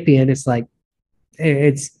been champion. It's like,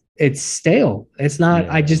 it's stale. It's not,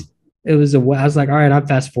 I was like, all right, I'm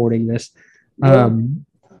fast forwarding this.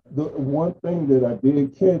 The one thing that I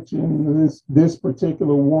did catch in this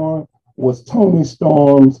particular one was Toni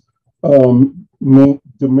Storm's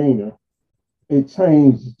demeanor. It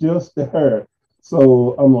changed just to her.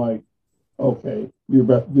 So I'm like, okay, you're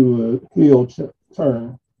about to do a heel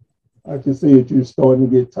turn. I can see that you're starting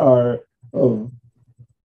to get tired of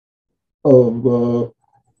the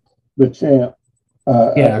champ.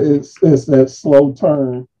 It's that slow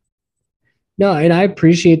turn. No, and I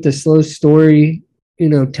appreciate the slow story,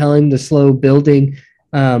 telling the slow building.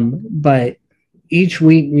 But each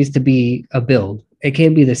week needs to be a build. It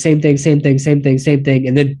can't be the same thing,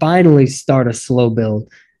 and then finally start a slow build.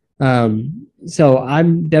 So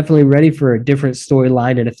I'm definitely ready for a different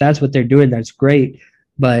storyline. And if that's what they're doing, that's great.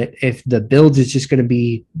 But if the build is just going to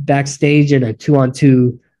be backstage in a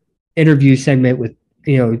 2-on-2 interview segment with,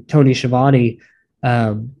 Tony Schiavone,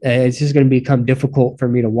 it's just going to become difficult for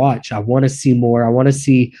me to watch. I want to see more. I want to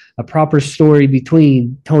see a proper story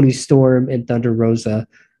between Toni Storm and Thunder Rosa.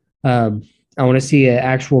 I want to see an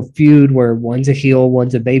actual feud where one's a heel,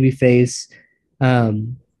 one's a babyface.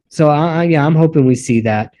 So I'm hoping we see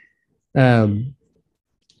that.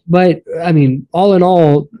 But I mean, all in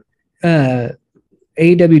all,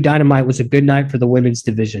 AEW Dynamite was a good night for the women's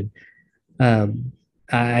division.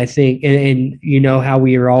 I think, and how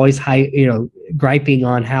we are always griping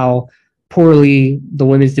on how poorly the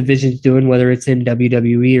women's division is doing, whether it's in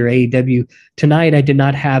WWE or AEW. Tonight, I did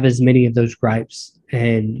not have as many of those gripes,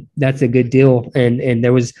 and that's a good deal. And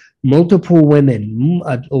there was multiple women,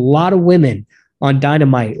 a lot of women on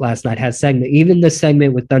Dynamite last night had segment. Even the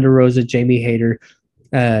segment with Thunder Rosa, Jamie Hayter,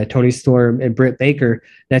 Tony Storm, and Britt Baker,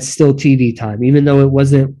 that's still TV time. Even though it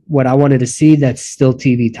wasn't what I wanted to see, that's still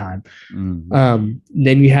TV time.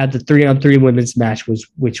 Then you had the 3-on-3 women's match,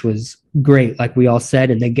 which was great, like we all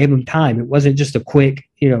said, and they gave them time. It wasn't just a quick,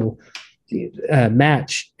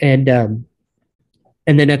 match. And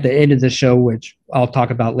then at the end of the show, which I'll talk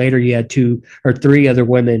about later, you had 2 or 3 other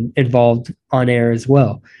women involved on air as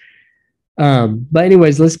well. But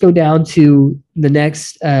anyways, let's go down to the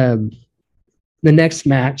next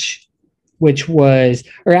match, which was,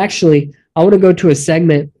 or actually, I want to go to a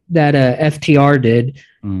segment that FTR did.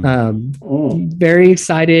 Very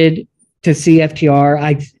excited to see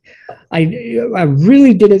FTR. I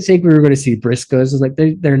really didn't think we were going to see Briscoes. I was like,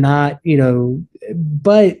 they're not,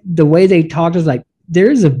 but the way they talked was like,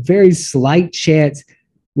 there's a very slight chance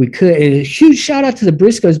we could. And a huge shout out to the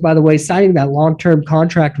Briscoes, by the way, signing that long-term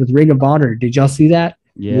contract with Ring of Honor. Did y'all see that?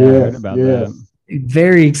 Yeah, I heard about that.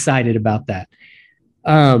 Very excited about that.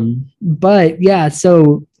 But yeah,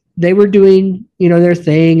 so they were doing, their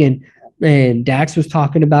thing, and Dax was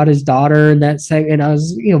talking about his daughter and that segment. And I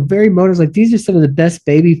was, very motivated. Like, these are some of the best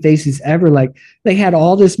baby faces ever. Like, they had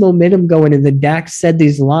all this momentum going, and then Dax said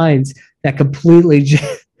these lines that completely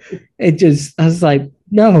I was like,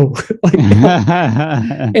 no. Like, no.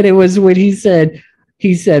 And it was when he said,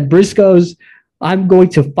 Briscoes, I'm going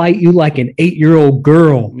to fight you like an 8-year-old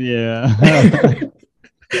girl. Yeah.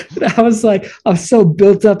 I was like, I was so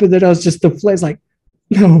built up, and then I was just deflated. Like,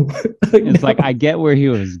 no. It's like, I get where he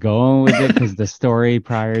was going with it because the story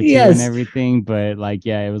prior to and everything, but like,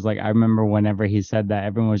 yeah, it was like, I remember whenever he said that,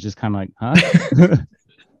 everyone was just kind of like,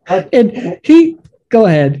 huh? And go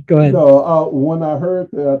ahead. No, when I heard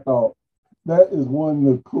that, I thought, that is one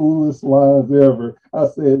of the coolest lines ever. I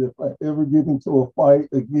said, if I ever get into a fight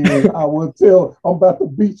again, I will tell, I'm about to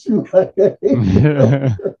beat you like that.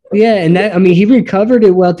 Yeah, and that, he recovered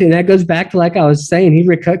it well too. And that goes back to, like I was saying, he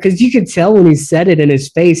recovered, because you could tell when he said it in his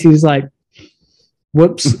face, he was like,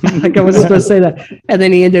 whoops, like I wasn't supposed to say that. And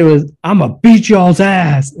then he ended with, I'm going to beat y'all's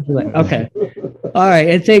ass. I was like, okay. All right.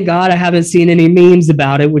 And thank God I haven't seen any memes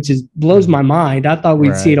about it, which blows my mind. I thought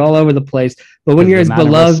we'd see it all over the place. But when you're as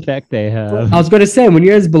beloved, they have. I was going to say, when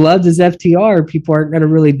you're as beloved as FTR, people aren't going to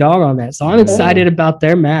really dog on that. So I'm excited about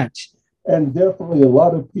their match. And definitely a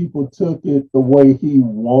lot of people took it the way he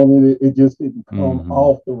wanted it. It just didn't come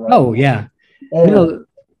off the right. Oh, yeah.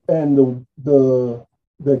 And the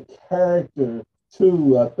character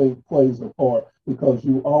too, I think, plays a part, because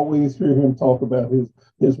you always hear him talk about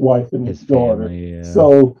his wife and his daughter. Family, yeah.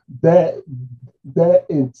 So that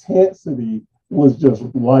intensity was just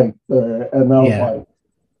right there. And I was like,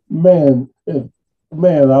 man,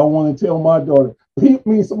 I want to tell my daughter, beat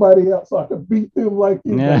me somebody else so I can beat them like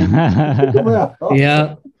you.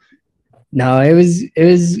 Yeah. No, it was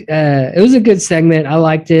a good segment. I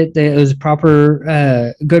liked it. It was a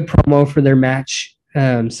proper good promo for their match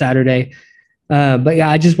Saturday. But yeah,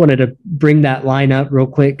 I just wanted to bring that line up real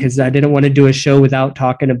quick because I didn't want to do a show without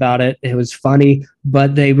talking about it. It was funny,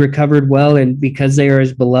 but they recovered well, and because they are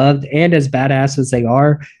as beloved and as badass as they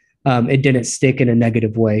are, it didn't stick in a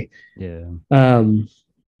negative way. Yeah. And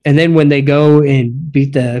then when they go and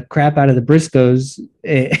beat the crap out of the Briscoes,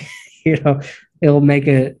 it'll make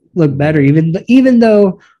it look better. Even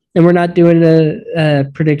though, and we're not doing a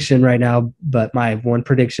prediction right now, but my one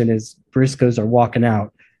prediction is Briscoes are walking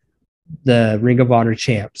out the Ring of Honor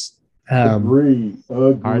champs. Agreed.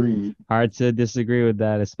 Hard to disagree with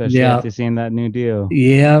that, especially after seeing that new deal.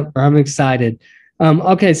 Yeah, I'm excited.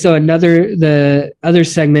 Okay, so the other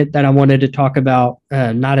segment that I wanted to talk about,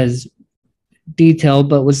 not as detailed,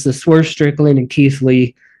 but was the Swerve Strickland and Keith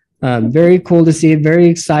Lee. Very cool to see it. Very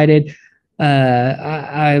excited.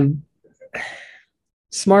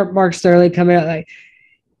 Smart Mark Sterling coming out, like,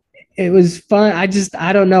 it was fun.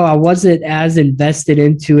 I don't know. I wasn't as invested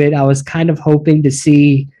into it. I was kind of hoping to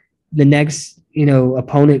see the next,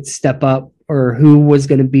 opponent step up, or who was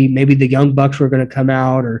going to be, maybe the Young Bucks were going to come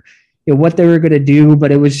out, or what they were going to do.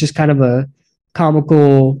 But it was just kind of a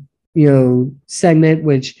comical, segment,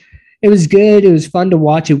 which it was good. It was fun to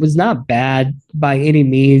watch. It was not bad by any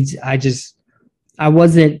means. I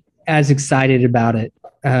wasn't as excited about it.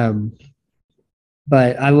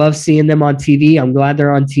 But I love seeing them on TV. I'm glad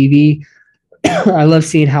they're on TV. I love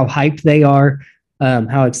seeing how hyped they are,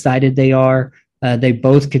 how excited they are. They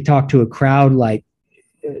both could talk to a crowd. Like,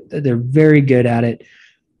 they're very good at it.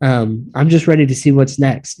 I'm just ready to see what's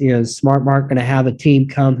next. Smart Mark going to have a team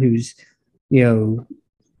come who's You know,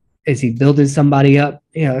 is he building somebody up?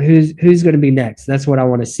 You know, who's going to be next? That's what I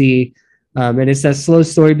want to see. And it's that slow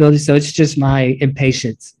story building. So it's just my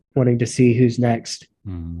impatience wanting to see who's next.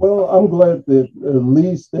 Well, I'm glad that at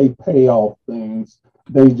least they pay off things.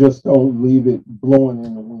 They just don't leave it blowing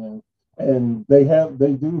in the wind. And they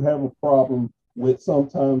do have a problem with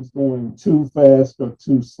sometimes going too fast or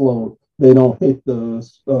too slow. They don't hit the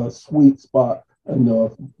sweet spot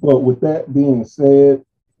enough. But with that being said,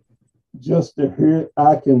 just to hear it,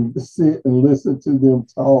 I can sit and listen to them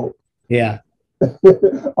talk. Yeah.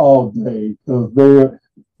 All day, because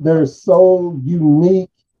they're so unique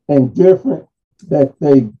and different that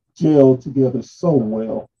they gel together so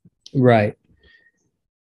well. Right.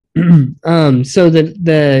 So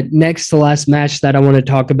the next to last match that I want to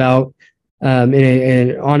talk about,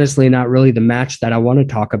 and honestly not really the match that I want to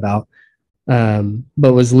talk about,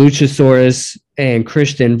 but was Luchasaurus and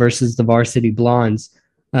Christian versus the Varsity Blondes,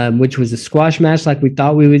 which was a squash match like we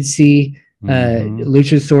thought we would see.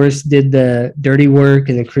 Luchasaurus did the dirty work,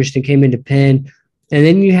 and then Christian came into pin. And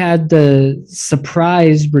then you had the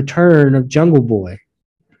surprise return of Jungle Boy.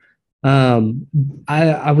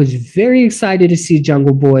 I was very excited to see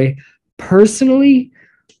Jungle Boy. Personally,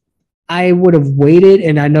 I would have waited,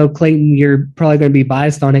 and I know, Clayton, you're probably going to be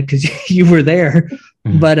biased on it because you were there.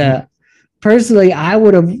 But personally, I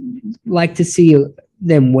would have liked to see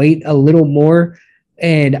them wait a little more,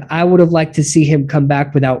 and I would have liked to see him come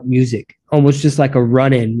back without music, almost just like a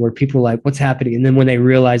run-in where people are like, what's happening? And then when they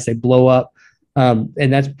realize, they blow up. And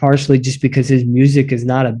that's partially just because his music is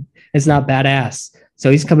not badass. So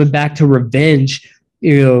he's coming back to revenge,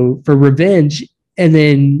 for revenge. And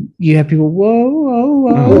then you have people, whoa.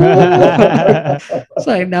 It's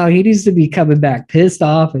like, no, he needs to be coming back pissed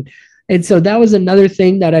off. And so that was another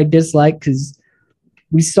thing that I disliked, because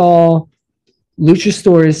we saw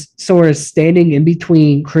Luchasaurus standing in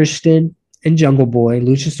between Christian and Jungle Boy.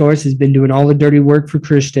 Luchasaurus has been doing all the dirty work for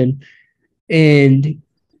Christian. And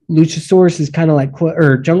Luchasaurus is kind of like,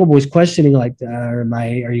 or Jungle Boy's questioning, like, are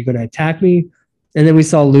you going to attack me? And then we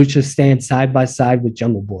saw Lucha stand side by side with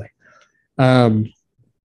Jungle Boy.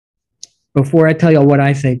 Before I tell y'all what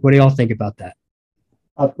I think, what do y'all think about that?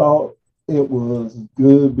 I thought it was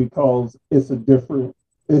good because it's different.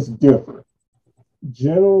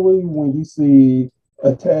 Generally, when you see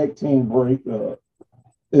a tag team break up,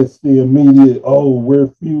 it's the immediate, we're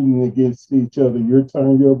feuding against each other. You're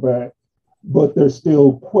turning your back. But there's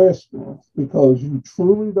still questions because you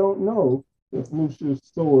truly don't know if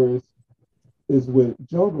Luchasaurus is with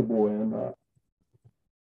Jungle Boy or not.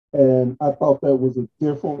 And I thought that was a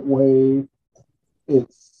different way. It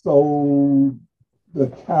sold the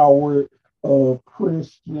coward of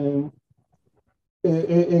Christian.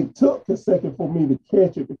 It took a second for me to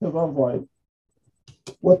catch it because I was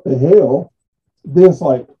like, what the hell? Then it's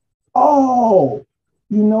like, oh,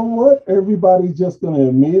 you know what? Everybody's just going to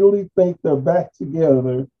immediately think they're back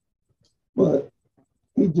together, but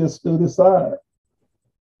he just stood aside.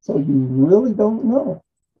 So you really don't know.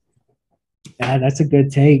 Yeah, that's a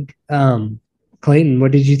good take. Clayton,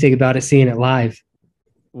 what did you think about it seeing it live?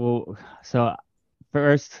 Well, so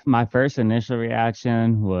my first initial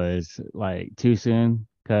reaction was like too soon,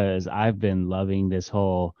 because I've been loving this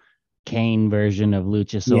whole Kane version of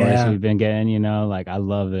Luchasaurus we've been getting, like I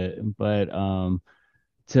love it. But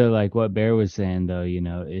to like what Bear was saying though,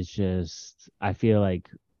 it's just, I feel like,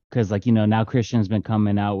 because like, now Christian's been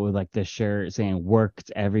coming out with like the shirt saying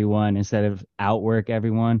worked everyone instead of outwork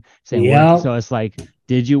everyone, saying work. So it's like,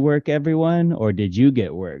 did you work everyone or did you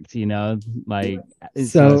get worked? Like,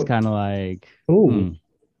 so it's kind of like,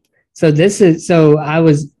 So I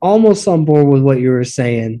was almost on board with what you were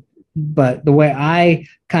saying, but the way I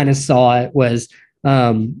kind of saw it was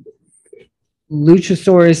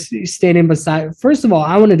Luchasaurus standing beside. First of all,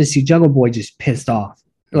 I wanted to see Jungle Boy just pissed off.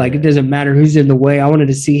 Like, it doesn't matter who's in the way. I wanted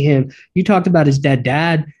to see him. You talked about his dead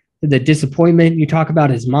dad, the disappointment. You talk about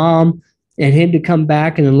his mom and him to come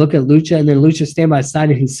back and then look at Lucha, and then Lucha stand by his side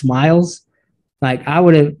and he smiles. Like, I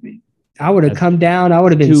would have come down. I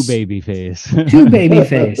would have been too baby face. And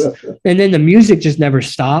then the music just never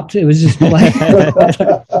stopped. It was just playing.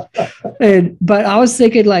 But I was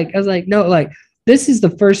thinking, no, this is the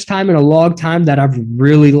first time in a long time that I've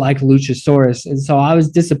really liked Luchasaurus. And so I was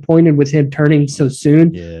disappointed with him turning so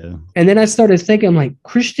soon. Yeah. And then I started thinking, I'm like,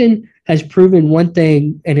 Christian has proven one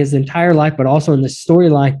thing in his entire life, but also in the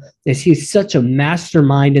storyline, is he's such a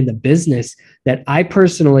mastermind in the business that I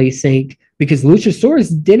personally think, because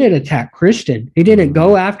Luchasaurus didn't attack Christian, he didn't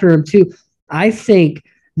go after him too. I think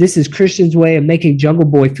this is Christian's way of making Jungle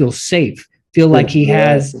Boy feel safe, feel like he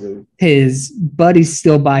has his buddies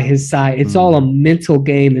still by his side. It's all a mental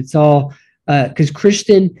game. It's all because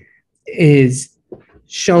Christian is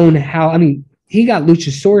shown how, I mean, he got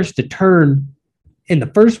Luchasaurus to turn in the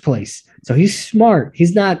first place. So he's smart.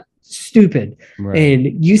 He's not stupid. Right.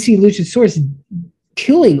 And you see Luchasaurus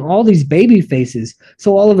killing all these baby faces.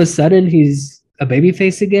 So all of a sudden he's a baby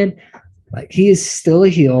face again. Like, he is still a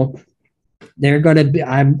heel. They're going to be,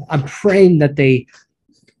 I'm praying that they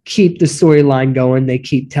keep the storyline going. They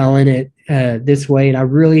keep telling it this way. And I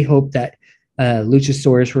really hope that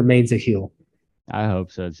Luchasaurus remains a heel. I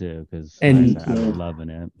hope so too, because And- I'm loving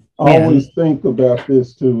it. I always think about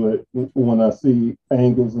this too when I see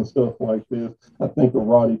angles and stuff like this. I think of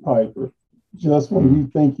Roddy Piper. Just when you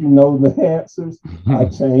think you know the answers, I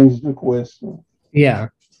change the question. Yeah.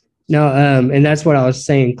 No, and that's what I was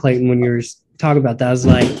saying, Clayton, when you were talking about that. I was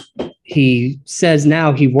like, he says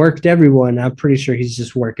now he worked everyone. I'm pretty sure he's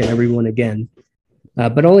just working everyone again.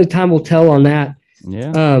 But only time will tell on that.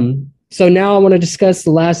 Yeah. So now I want to discuss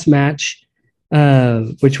the last match,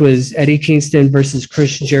 which was Eddie Kingston versus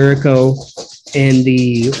Chris Jericho in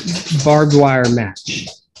the barbed wire match.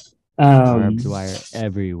 Barbed wire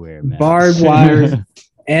everywhere, man. Barbed wire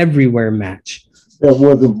everywhere match. That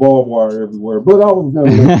wasn't barbed wire everywhere, but I was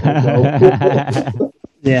going to let it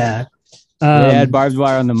Yeah. They had barbed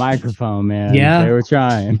wire on the microphone, man. Yeah. They were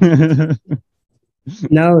trying.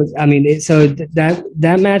 No, I mean,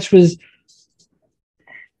 that match was,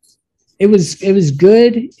 it was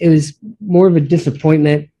good. It was more of a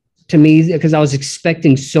disappointment to me because I was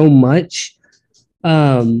expecting so much.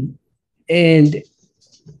 And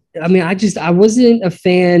I mean, I wasn't a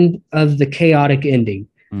fan of the chaotic ending.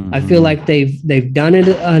 Mm-hmm. I feel like they've done it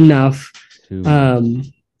enough.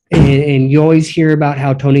 And you always hear about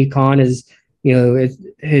how Tony Khan is, you know,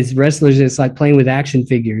 his wrestlers, it's like playing with action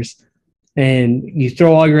figures, and you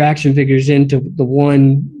throw all your action figures into the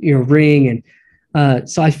one, you know, ring. And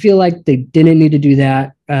so I feel like they didn't need to do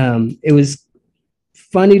that. It was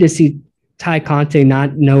funny to see Ty Conte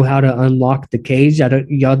not know how to unlock the cage.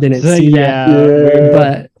 Y'all didn't see that,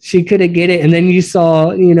 but she couldn't get it. And then you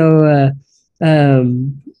saw, you know,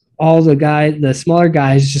 all the smaller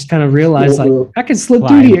guys just kind of realized, like, I can slip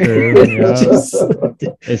through here.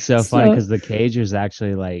 It's so funny because the cage was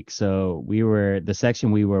actually like, so the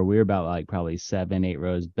section we were about like probably 7-8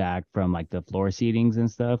 rows back from like the floor seatings and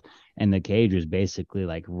stuff. And the cage was basically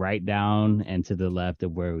like right down and to the left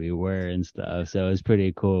of where we were and stuff. So it was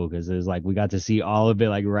pretty cool because it was like we got to see all of it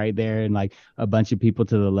like right there. And like a bunch of people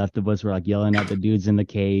to the left of us were like yelling at the dudes in the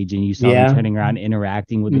cage. And you saw them turning around,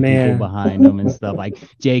 interacting with the people behind them and stuff. Like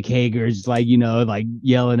Jake Hager's like, you know, like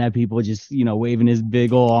yelling at people, just, you know, waving his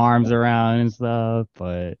big old arms around and stuff.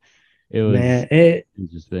 But it was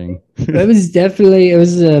interesting. It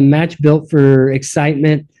was a match built for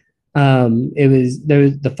excitement.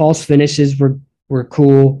 The false finishes were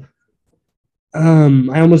cool.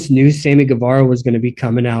 I almost knew Sammy Guevara was going to be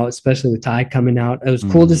coming out, especially with Ty coming out. It was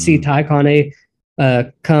cool to see Ty Conte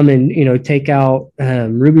come and, you know, take out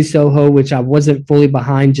Ruby Soho, which I wasn't fully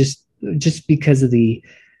behind just because of the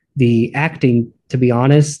acting, to be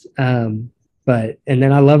honest. And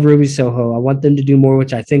then I love Ruby Soho. I want them to do more,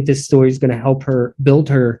 which I think this story is going to help her build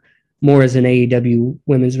her more as an AEW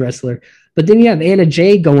women's wrestler. But then you have Anna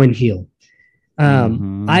Jay going heel.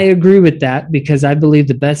 I agree with that because I believe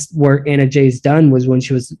the best work Anna Jay's done was when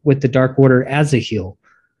she was with the Dark Order as a heel.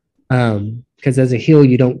 Because as a heel,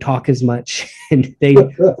 you don't talk as much. and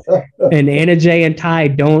Anna Jay and Ty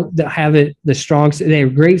don't have it the strong. They're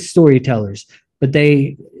great storytellers, but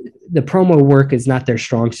the promo work is not their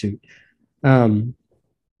strong suit. It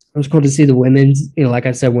was cool to see the women's, you know, like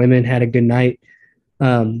I said, women had a good night.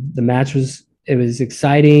 The match was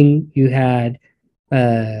exciting. You had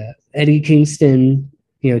Eddie Kingston,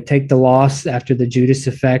 you know, take the loss after the Judas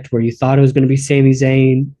effect, where you thought it was going to be Sammy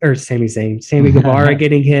Guevara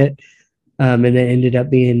getting hit, and then ended up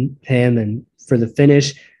being him. And for the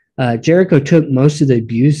finish, Jericho took most of the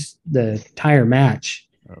abuse the entire match.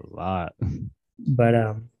 A lot, but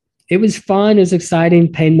it was fun. It was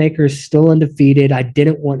exciting. Painmaker is still undefeated. I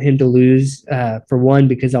didn't want him to lose, for one,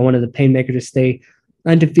 because I wanted the Painmaker to stay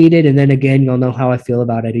undefeated. And then again, y'all know how I feel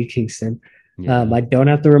about Eddie Kingston. I don't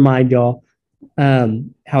have to remind y'all.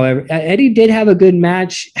 However, Eddie did have a good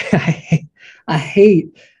match. I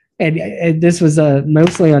hate, and this was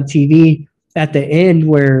mostly on TV at the end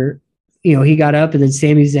where, you know, he got up and then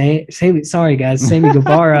Sammy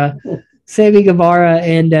Guevara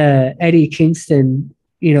and Eddie Kingston,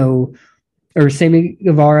 you know, or Sammy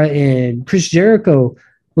Guevara and Chris Jericho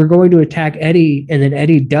were going to attack Eddie, and then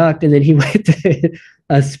Eddie ducked, and then he went to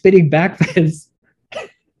a spinning back fence,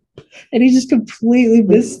 and he just completely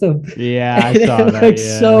missed him. Yeah, I saw that.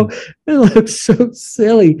 It looked so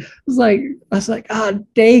silly. I was like, oh,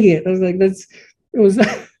 dang it. I was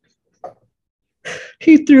like,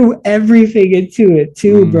 he threw everything into it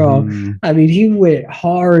too, bro. Mm-hmm. I mean, he went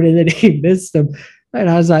hard and then he missed them. And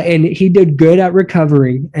I was like, and he did good at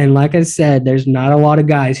recovering. And like I said, there's not a lot of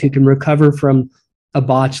guys who can recover from a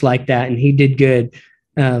botch like that. And he did good.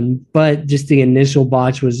 But just the initial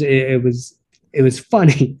botch it was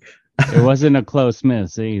funny. It wasn't a close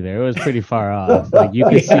miss either. It was pretty far off. Like you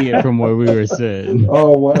could see it from where we were sitting.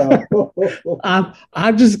 Oh wow!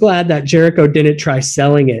 I'm just glad that Jericho didn't try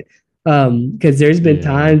selling it. Because there's been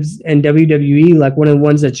times in WWE, like one of the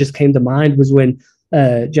ones that just came to mind was when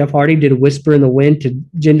Jeff Hardy did a whisper in the wind to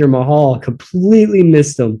Jinder Mahal, completely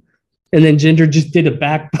missed him, and then Jinder just did a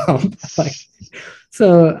back bump.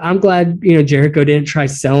 So I'm glad Jericho didn't try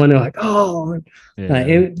selling it. Like, oh,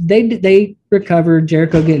 they recovered.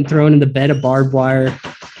 Jericho getting thrown in the bed of barbed wire,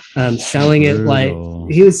 selling it like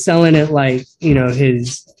he was selling it like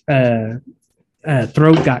his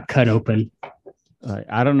throat got cut open.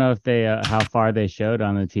 I don't know if they how far they showed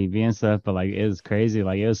on the TV and stuff, but like it was crazy.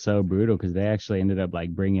 Like it was so brutal because they actually ended up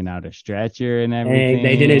like bringing out a stretcher and everything.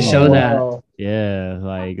 They didn't show that. Yeah,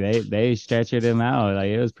 like they stretchered him out. Like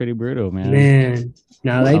it was pretty brutal, man. Man,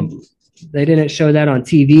 no, they didn't show that on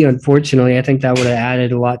TV. Unfortunately, I think that would have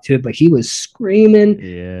added a lot to it. But he was screaming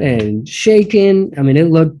and shaking. I mean,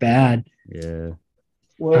 it looked bad. Yeah.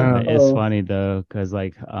 Well, it's funny though, because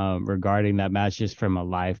like regarding that match, just from a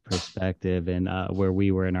live perspective and where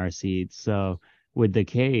we were in our seats. So with the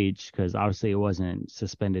cage, because obviously it wasn't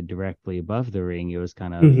suspended directly above the ring, it was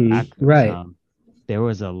kind of right. There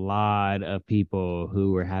was a lot of people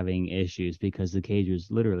who were having issues because the cage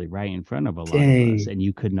was literally right in front of a lot of us, and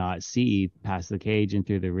you could not see past the cage and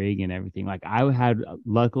through the ring and everything. Like I had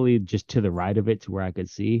luckily just to the right of it to where I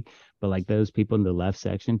could see, but like those people in the left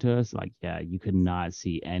section to us, like you could not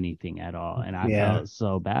see anything at all, and I felt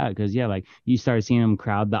so bad because like you started seeing them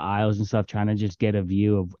crowd the aisles and stuff trying to just get a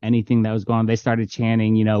view of anything that was going on. They started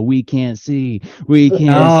chanting, we can't see, we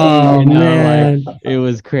can't see. Man. Like it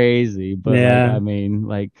was crazy, but like, I mean,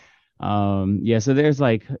 like so there's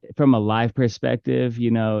like from a live perspective,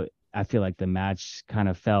 I feel like the match kind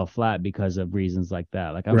of fell flat because of reasons like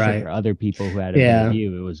that. Like I'm sure for other people who had a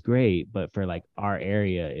view, it was great, but for like our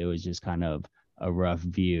area, it was just kind of a rough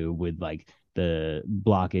view with like the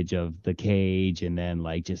blockage of the cage and then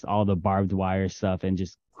like just all the barbed wire stuff and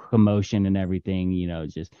just commotion and everything.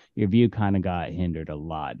 Just your view kind of got hindered a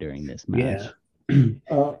lot during this match.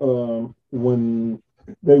 When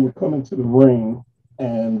they were coming to the ring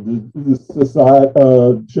and the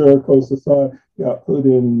society, Jericho society got put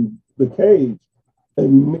in the cage.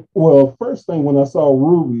 And well, first thing when I saw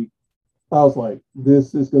Ruby, I was like,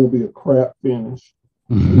 this is going to be a crap finish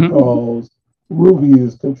because Ruby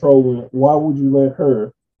is controlling it. Why would you let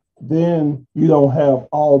her? Then you don't have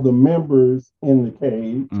all the members in the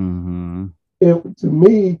cage. To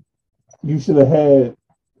me, you should have had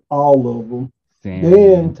all of them.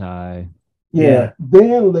 Then Ty.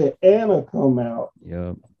 Then let Anna come out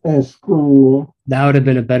and screw them. That would have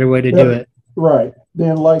been a better way to do it. Right.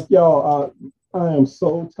 Then, like y'all, I am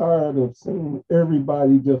so tired of seeing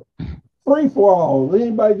everybody just free for all.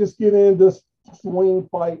 Anybody just get in, just swing,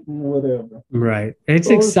 fight, and whatever. Right. It's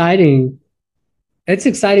exciting. It's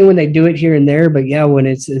exciting when they do it here and there, but when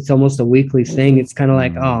it's almost a weekly thing, it's kind of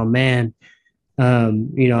like, oh man,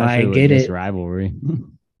 especially I get it. Rivalry.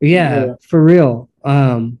 For real.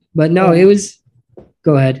 But no, it was.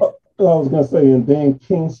 Go ahead. I was gonna say, and then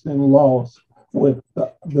Kingston lost with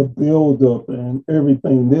the build-up and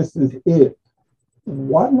everything. This is it.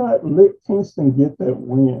 Why not let Kingston get that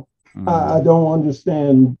win? I don't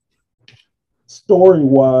understand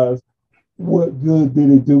story-wise what good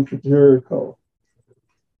did it do for Jericho.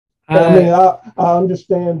 I mean, I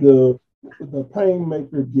understand the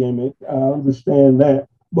Painmaker gimmick. I understand that,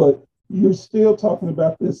 but you're still talking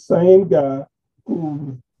about this same guy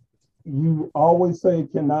who you always say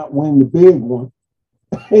cannot win the big one.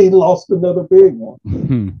 He lost another big one.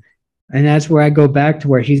 And that's where I go back to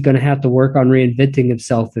where he's going to have to work on reinventing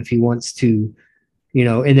himself if he wants to,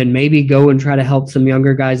 and then maybe go and try to help some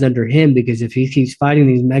younger guys under him, because if he keeps fighting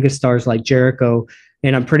these megastars like Jericho,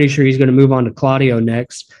 and I'm pretty sure he's going to move on to Claudio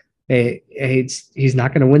next, he's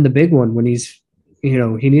not going to win the big one when he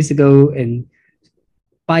needs to go and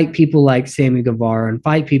fight people like Sammy Guevara and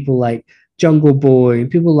fight people like Jungle Boy and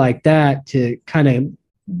people like that to kind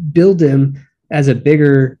of build him as a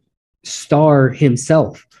bigger star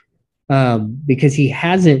himself, because he's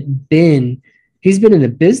been in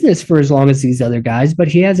the business for as long as these other guys, but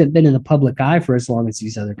he hasn't been in the public eye for as long as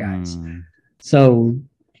these other guys. So,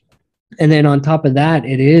 and then on top of that,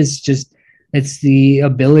 it's the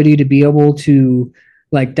ability to be able to,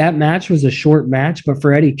 like, that match was a short match, but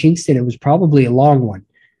for Eddie Kingston, it was probably a long one.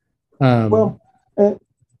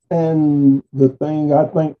 And the thing I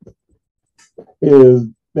think is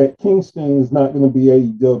that Kingston is not going to be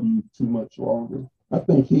AEW too much longer. I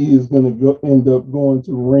think he is going to end up going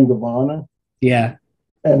to Ring of Honor. Yeah.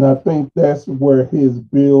 And I think that's where his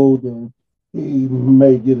build, and he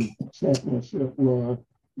may get a championship run.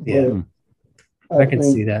 Yeah. But I can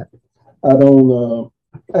see that. I don't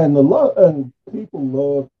and people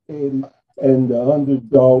love Eddie and the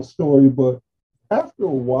underdog story, but after a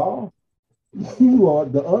while, you are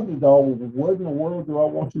the underdog. What in the world do I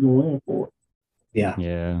want you to win for? Yeah.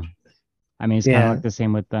 Yeah. I mean, it's kind of like the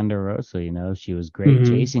same with Thunder Rosa, you know, she was great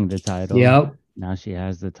chasing the title. Yep. Now she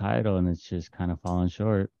has the title and it's just kind of falling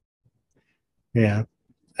short. Yeah.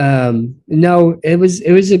 No, it was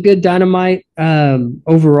a good Dynamite.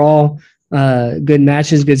 Overall, good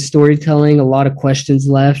matches, good storytelling, a lot of questions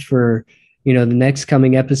left for, the next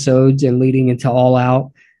coming episodes and leading into All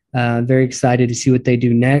Out. Very excited to see what they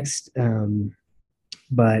do next.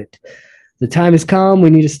 But the time has come. We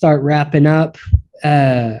need to start wrapping up.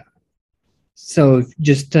 So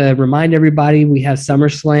just to remind everybody, we have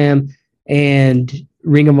SummerSlam and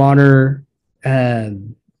Ring of Honor.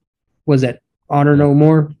 Was it Honor No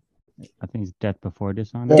More? I think it's Death Before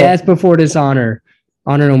Dishonor. Death Before Dishonor.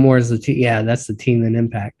 Honor No More is the team. Yeah, that's the team in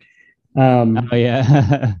Impact. Oh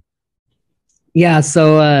yeah. Yeah,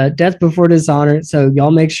 so Death Before Dishonor. So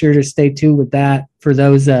y'all make sure to stay tuned with that for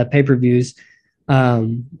those pay-per-views. All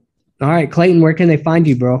right, Clayton, where can they find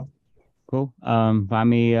you, bro? Cool. Find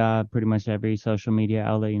me pretty much every social media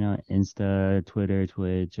outlet, Insta, Twitter,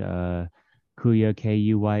 Twitch, Kuya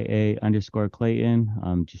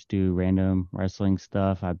KUYA_Clayton. Just do random wrestling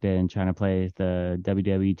stuff. I've been trying to play the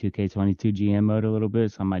WWE 2K22 GM mode a little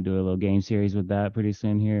bit, so I might do a little game series with that pretty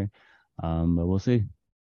soon here. But we'll see.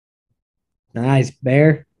 Nice,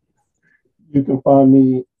 Bear. You can find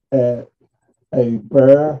me at a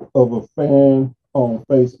Bear of a Fan on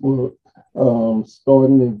Facebook.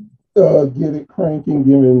 Starting to get it cranking,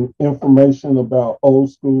 giving information about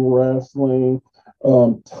old school wrestling,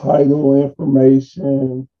 title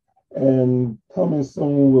information, and coming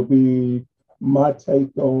soon will be my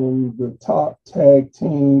take on the top tag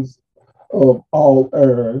teams of all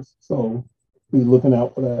eras. So be looking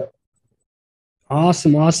out for that.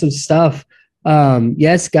 Awesome stuff.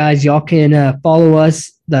 Yes, guys, y'all can follow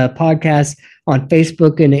us, the podcast, on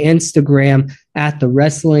Facebook and Instagram at the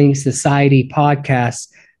Wrestling Society Podcast.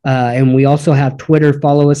 And we also have Twitter.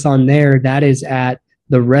 Follow us on there. That is at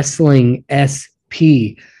the Wrestling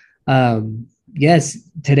SP. Yes,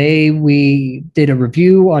 today we did a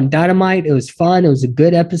review on Dynamite. It was fun. It was a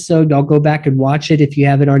good episode. Y'all go back and watch it if you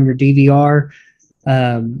have it on your DVR.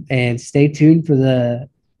 And stay tuned for the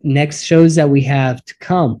next shows that we have to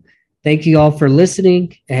come. Thank you all for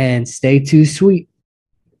listening, and stay too sweet.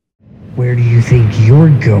 Where do you think you're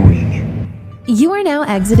going? You are now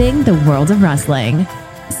exiting the world of wrestling.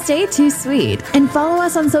 Stay too sweet and follow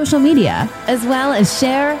us on social media, as well as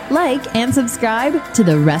share, like, and subscribe to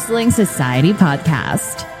the Wrestling Society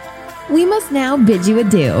Podcast. We must now bid you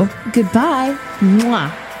adieu. Goodbye,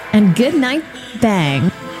 mwah, and good night,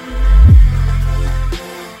 bang.